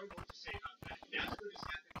know what to say about that. That's what is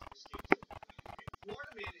happening to this game.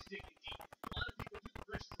 Florida man is digging deep. A lot of people do the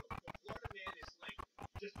breaststroke, but Florida man is like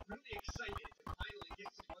just really excited to finally get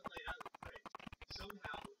some Bud Light out of the fridge.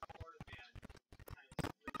 Somehow, Florida man has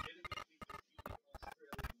legitimately defeated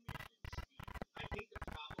Australian man in speed. I think the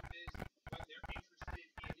problem is when they're interested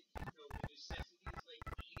in, the necessities like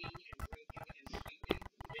eating and drinking and sleeping,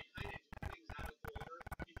 it kind of things out of order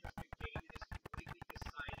because the game has completely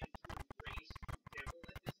decided to embrace the devil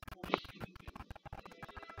at this point.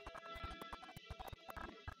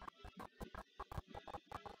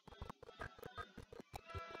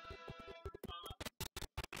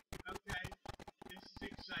 Okay, this is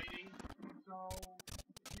exciting. So,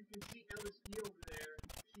 you can see LSD over there.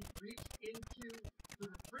 She reached into the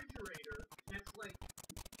refrigerator that's like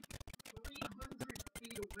 300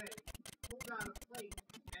 feet away, pulled out a plate,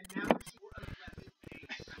 and now she's 11 days.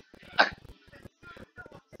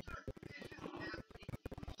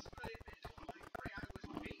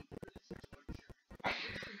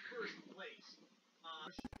 First place.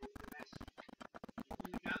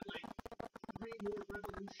 We got like 3 more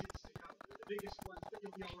revolutions to go. The biggest ones, but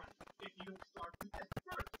you'll be alright if you don't start with that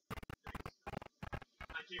first.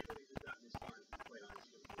 I can't believe we've gotten this far, quite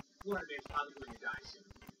honestly. Florida man's probably going to die soon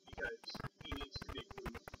because he needs to make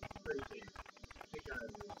food for the game.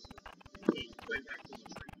 Because he went back to the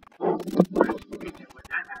tree. And when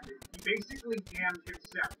that happened, he basically damned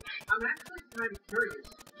himself. I'm actually kind of curious.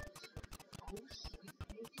 Oh, sweet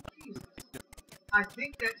baby Jesus. I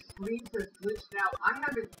think that screen says glitched out. I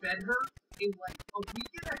haven't fed her in like a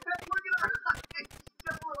week and a half. Look at her eyes.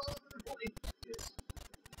 Still all over the place.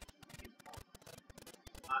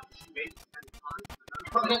 She made it kind of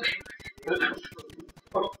fun.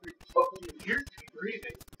 Here's me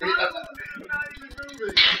breathing. Not even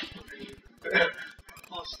moving.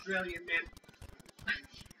 Australian man.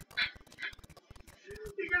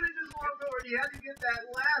 You gotta just walk over. You had to get that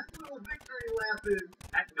last little victory lap in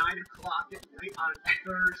at 9 o'clock at night on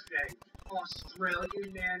Thursday.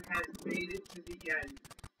 Australian man has made it to the end.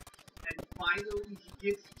 And finally he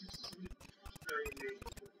gets to sleep. Australian man.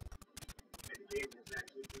 And the game has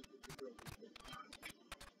actually completely broken.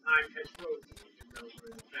 Time has frozen, even though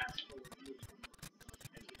we're in a fast forward movie.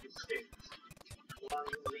 And he escapes.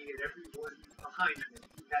 Longingly at everyone behind him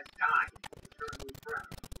who has died, eternally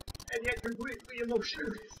proud. And yet completely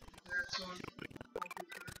emotionless.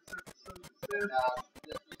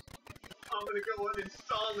 I'm gonna go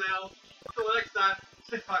uninstall now. Till next time,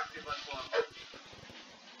 stay fucking much longer.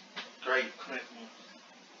 Great, quick,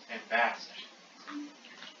 and fast.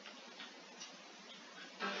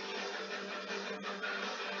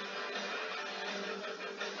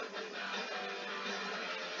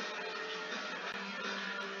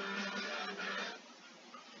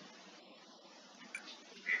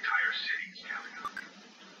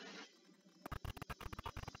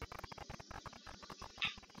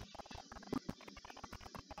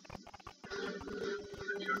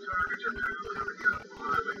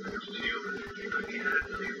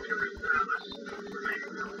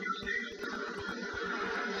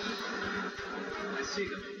 I see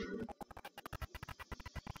them.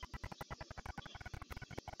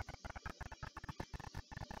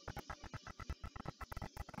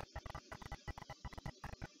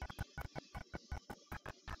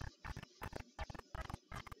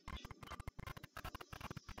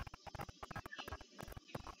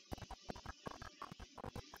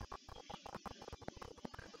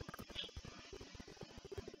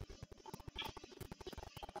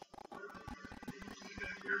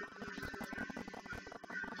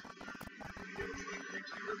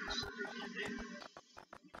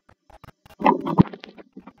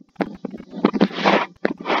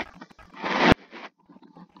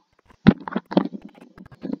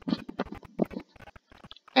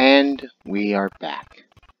 And we are back.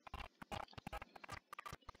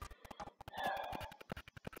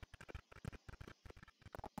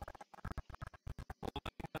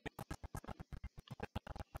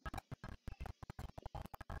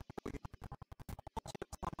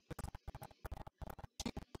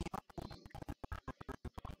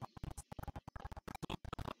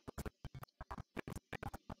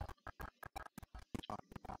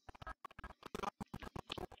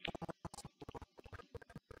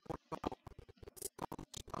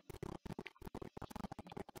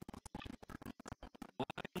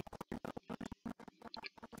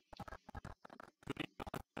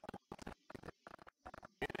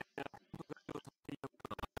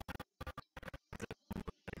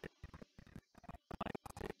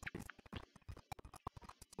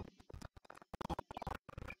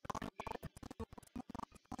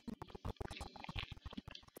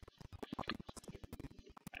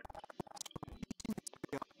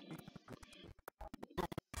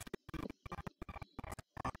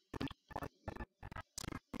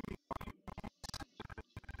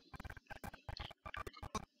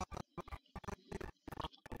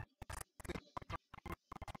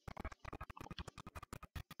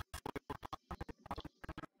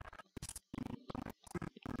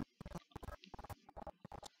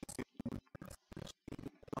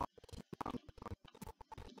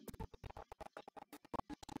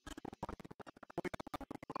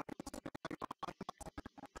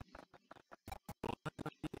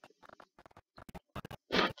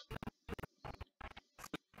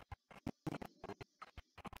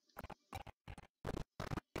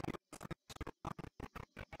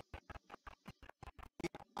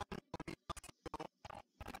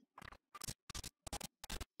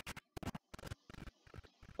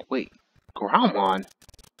 Wait, Groundmon?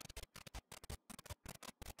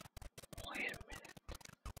 Wait a minute.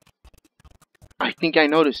 I think I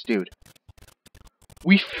know this dude.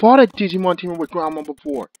 We fought a Digimon team with Groundmon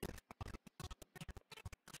before.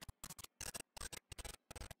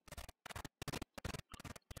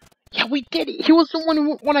 Yeah, we did. He was the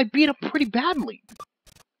one when I beat up pretty badly,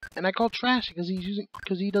 and I called trash because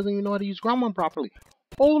he doesn't even know how to use Groundmon properly.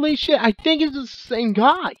 Holy shit! I think it's the same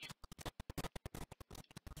guy.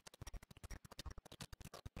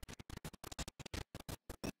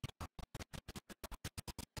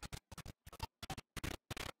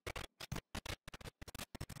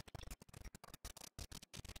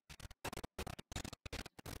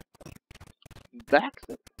 Back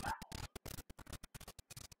then.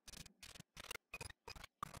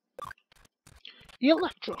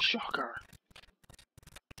 Electroshocker.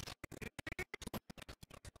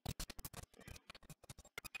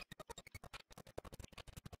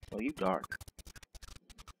 Oh, you dark.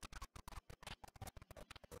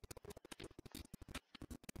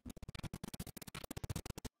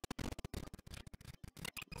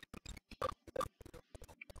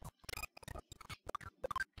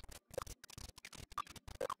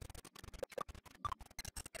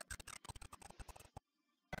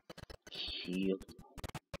 Heal.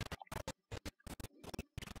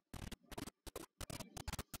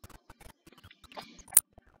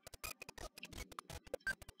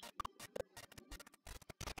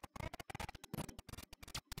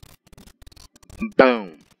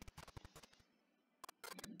 Boom.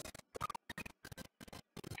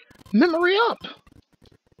 Memory up.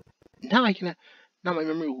 Now I can. Now my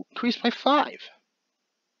memory will increase by 5.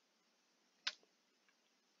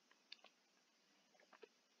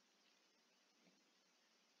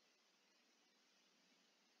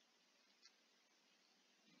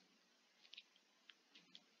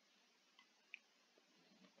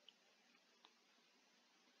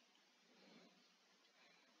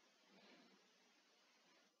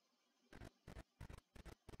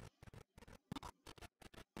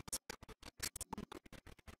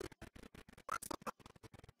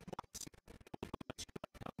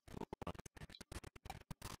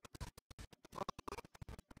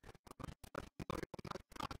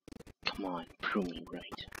 Come on, prove me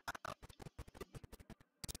right.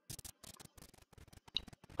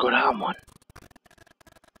 Good one.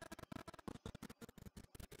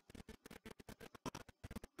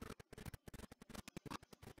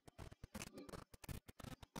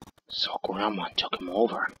 So Grandma took him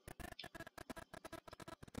over.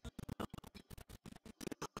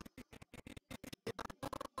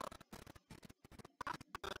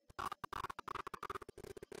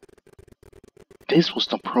 This was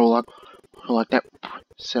the prologue that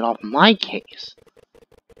set off my case.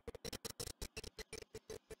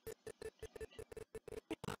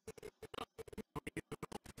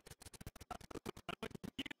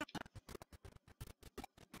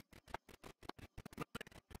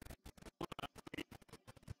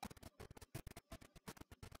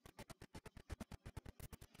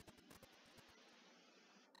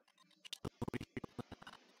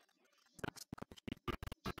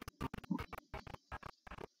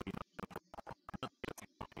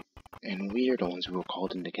 And we are the ones who were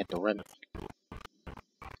called in to get the remedy.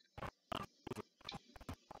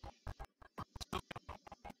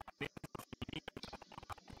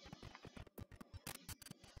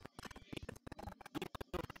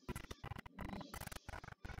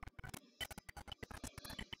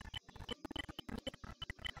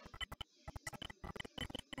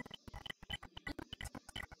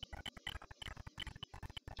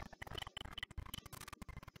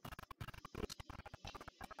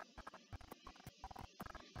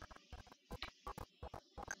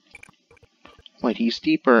 Wait, he's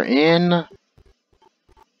deeper in.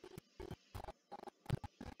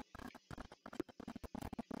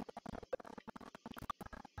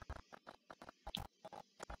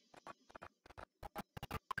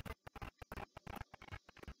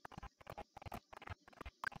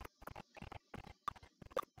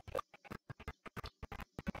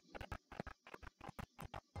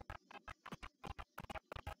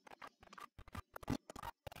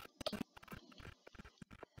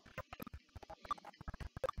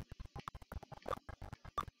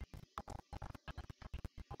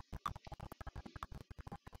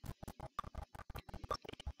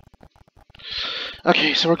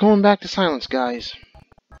 Okay, so we're going back to silence, guys.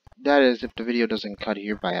 That is, if the video doesn't cut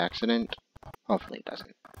here by accident. Hopefully it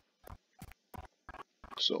doesn't.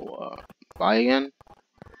 So, bye again.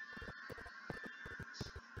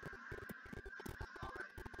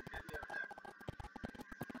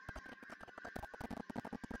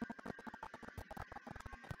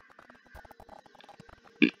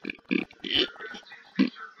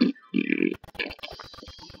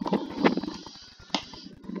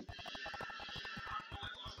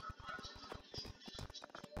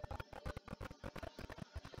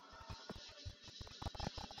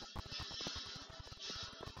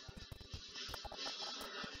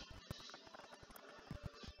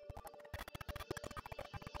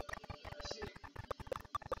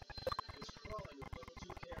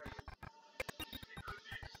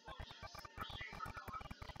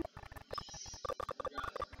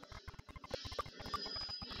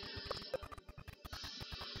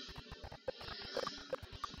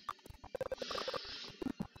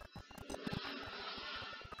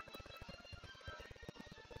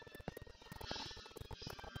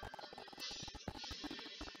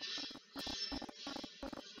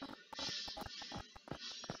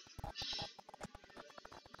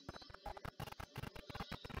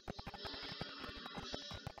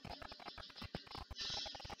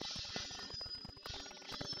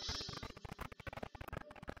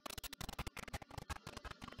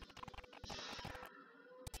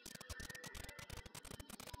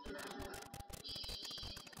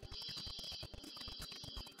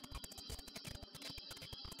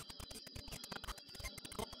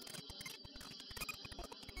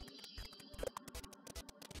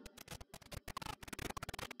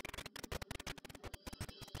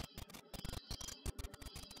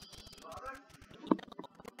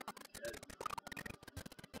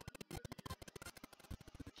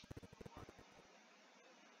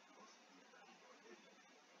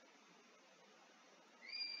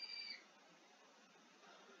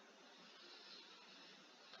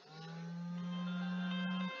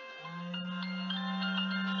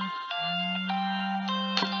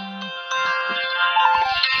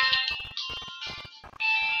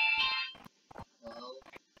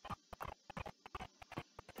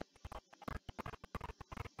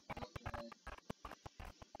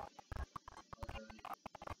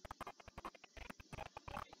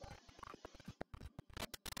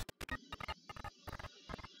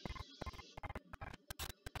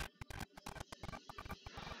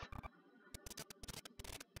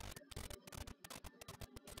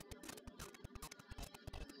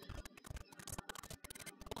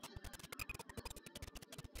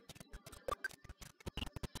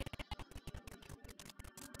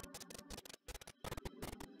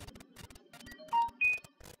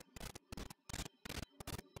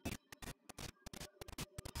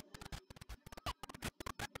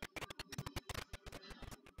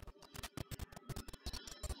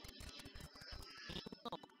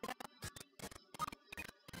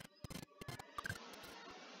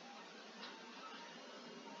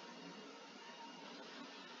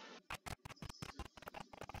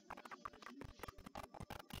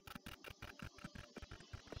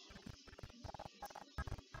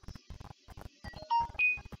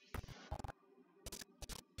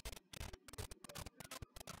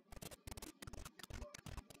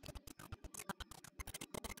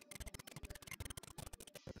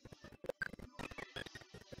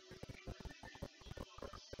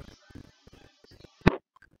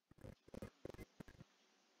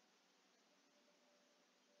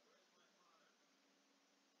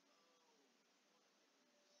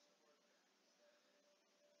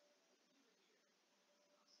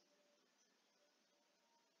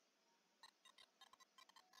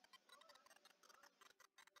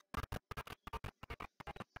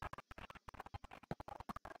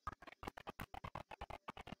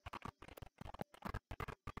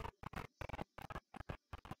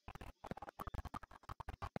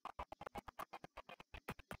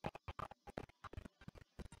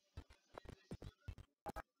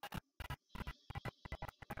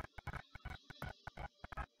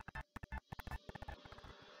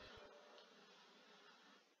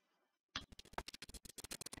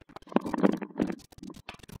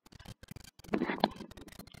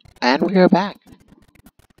 And we are back.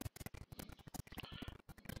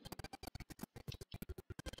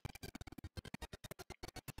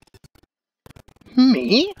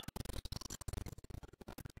 Me?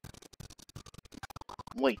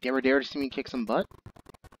 Wait, they were there to see me kick some butt?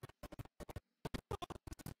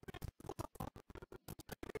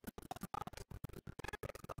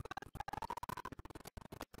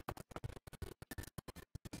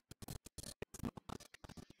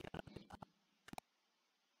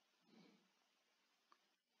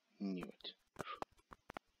 Knew it.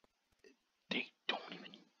 They don't even.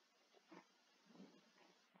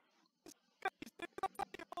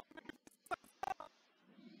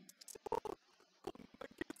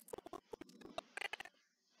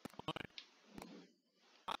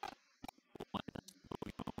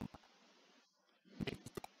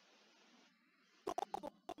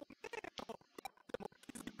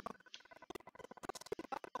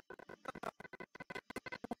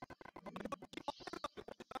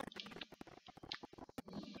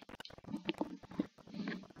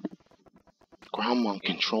 Groundmon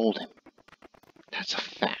controlled him. That's a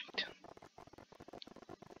fact.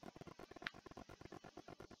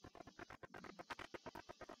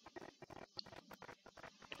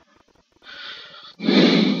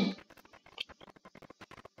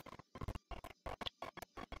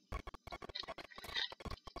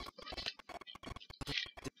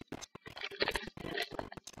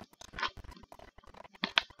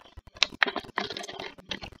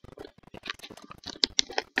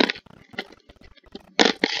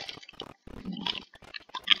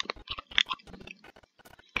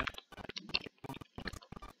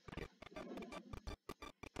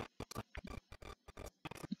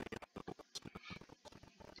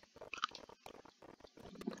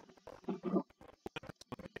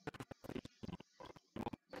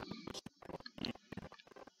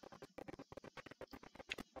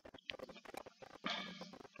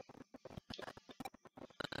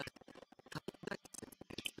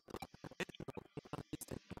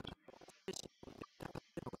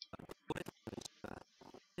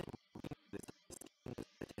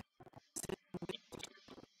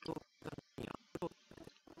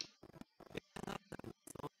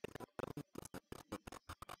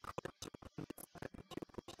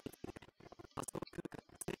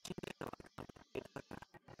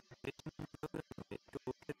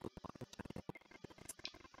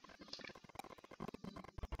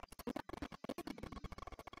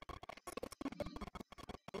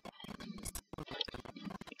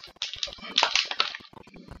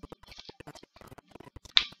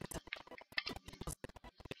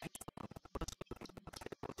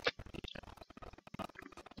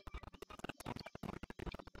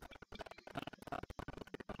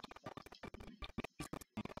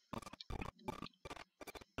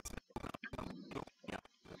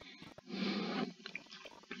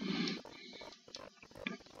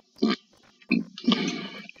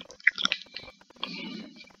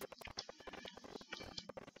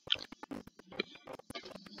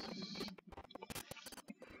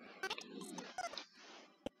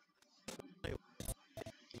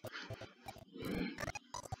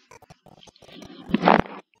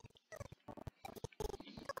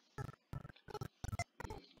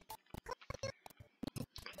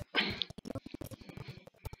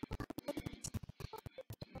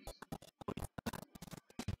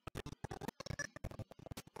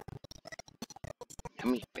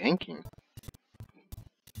 Yummy banking.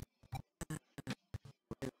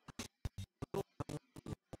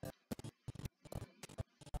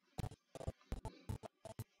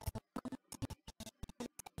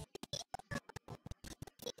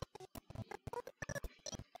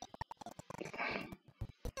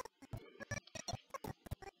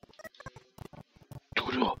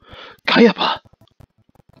 Dodo, Kayaba.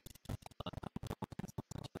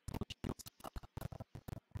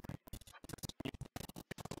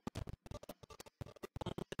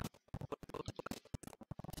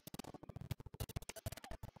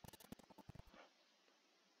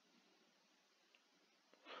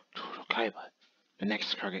 Dodo, Kayaba. The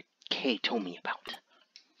next target Kay told me about.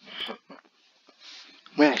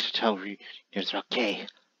 When I should tell you there's about Kay.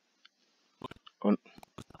 Oh,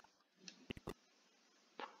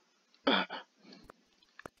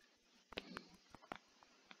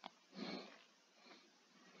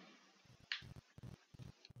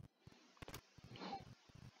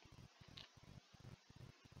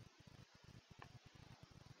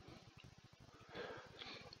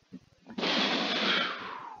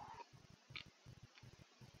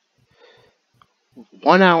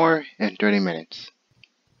 1 hour and 30 minutes.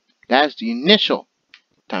 That's the initial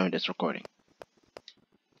time of this recording.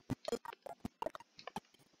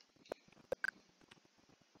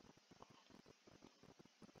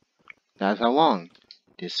 That's how long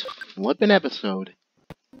this flippin' episode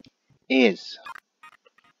is.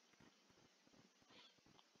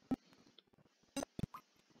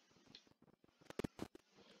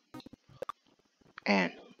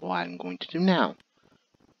 And what I'm going to do now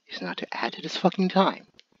is not to add to this fucking time,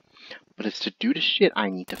 but it's to do the shit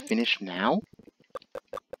I need to finish now,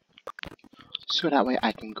 so that way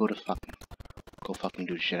I can go fucking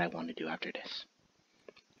do the shit I want to do after this.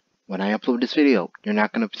 When I upload this video, you're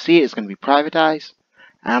not gonna see it, it's gonna be privatized,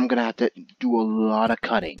 and I'm gonna have to do a lot of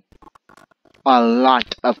cutting. A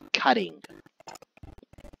lot of cutting.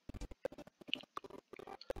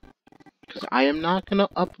 Because I am not gonna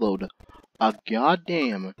upload a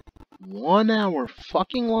goddamn 1 hour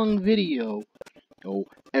fucking long video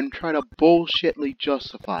and try to bullshitly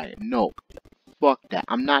justify it. No. Fuck that.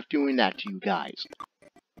 I'm not doing that to you guys.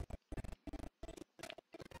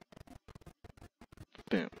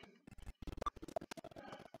 Boom.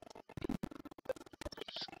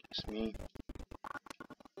 Excuse me.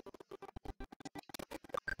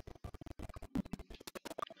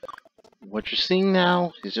 What you're seeing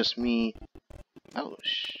now is just me. Oh,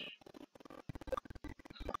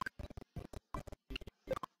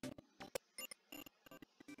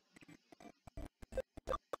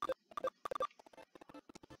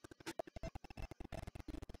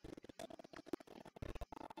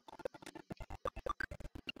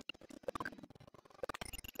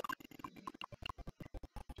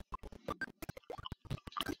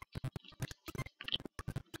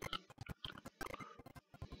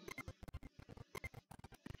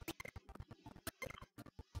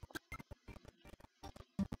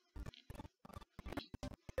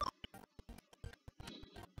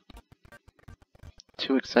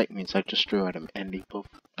 two excitements I just threw at him, and they both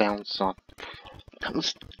bounced off. That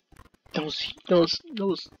was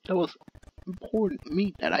important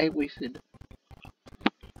meat that I wasted.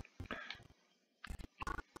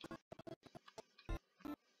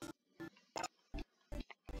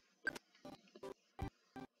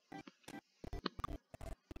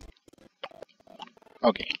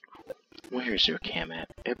 Okay, where's your cam at?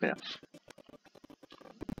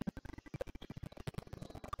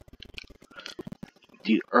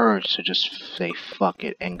 The urge to just say fuck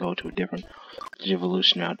it and go to a different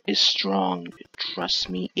evolution route is strong. Trust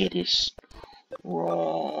me, it is wrong.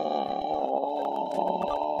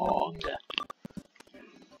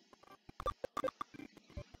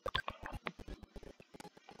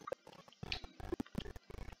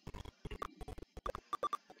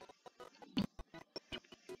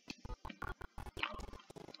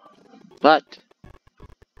 But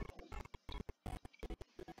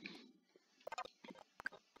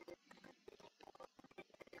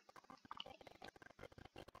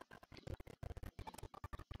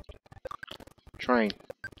train,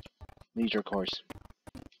 leisure course.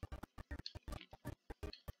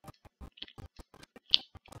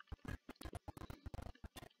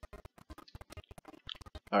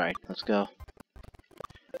 Alright, let's go.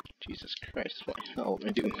 Jesus Christ, what the hell am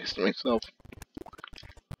I doing this to myself?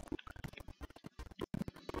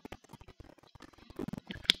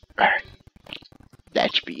 Alright,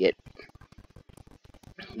 that should be it.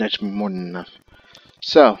 That should be more than enough.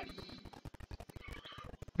 So,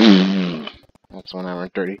 that's 1 hour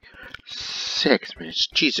and 36 minutes.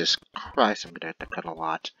 Jesus Christ, I'm gonna have to cut a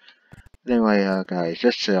lot. But anyway, guys,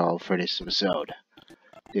 that's all for this episode.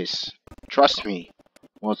 This, trust me,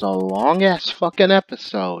 was a long-ass fucking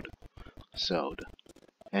episode.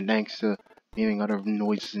 And thanks to leaving other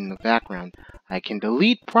noises in the background, I can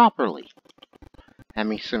delete properly. That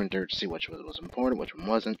makes seven to see which one was important, which one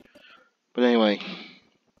wasn't. But anyway,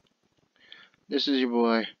 this is your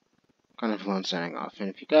boy, Connor Flown, signing off. And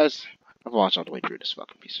if you guys have watched all the way through this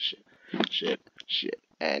fucking piece of shit,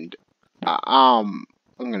 and I'm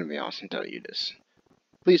gonna be honest and tell you this.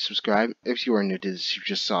 Please subscribe if you are new to this. You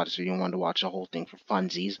just saw this video and wanted to watch the whole thing for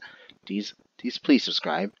funsies. Please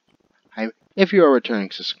subscribe. If you are a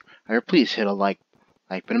returning subscriber, please hit a like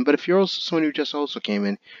button. But if you're also someone who just also came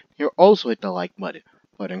in, you're also hit the like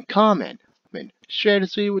button, comment, share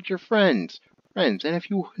this video with your friends. And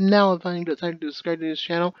if you now have decided to subscribe to this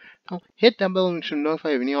channel, hit that bell and be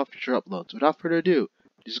notified of any future uploads. Without further ado,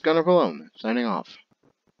 this is Gunner Malone, signing off.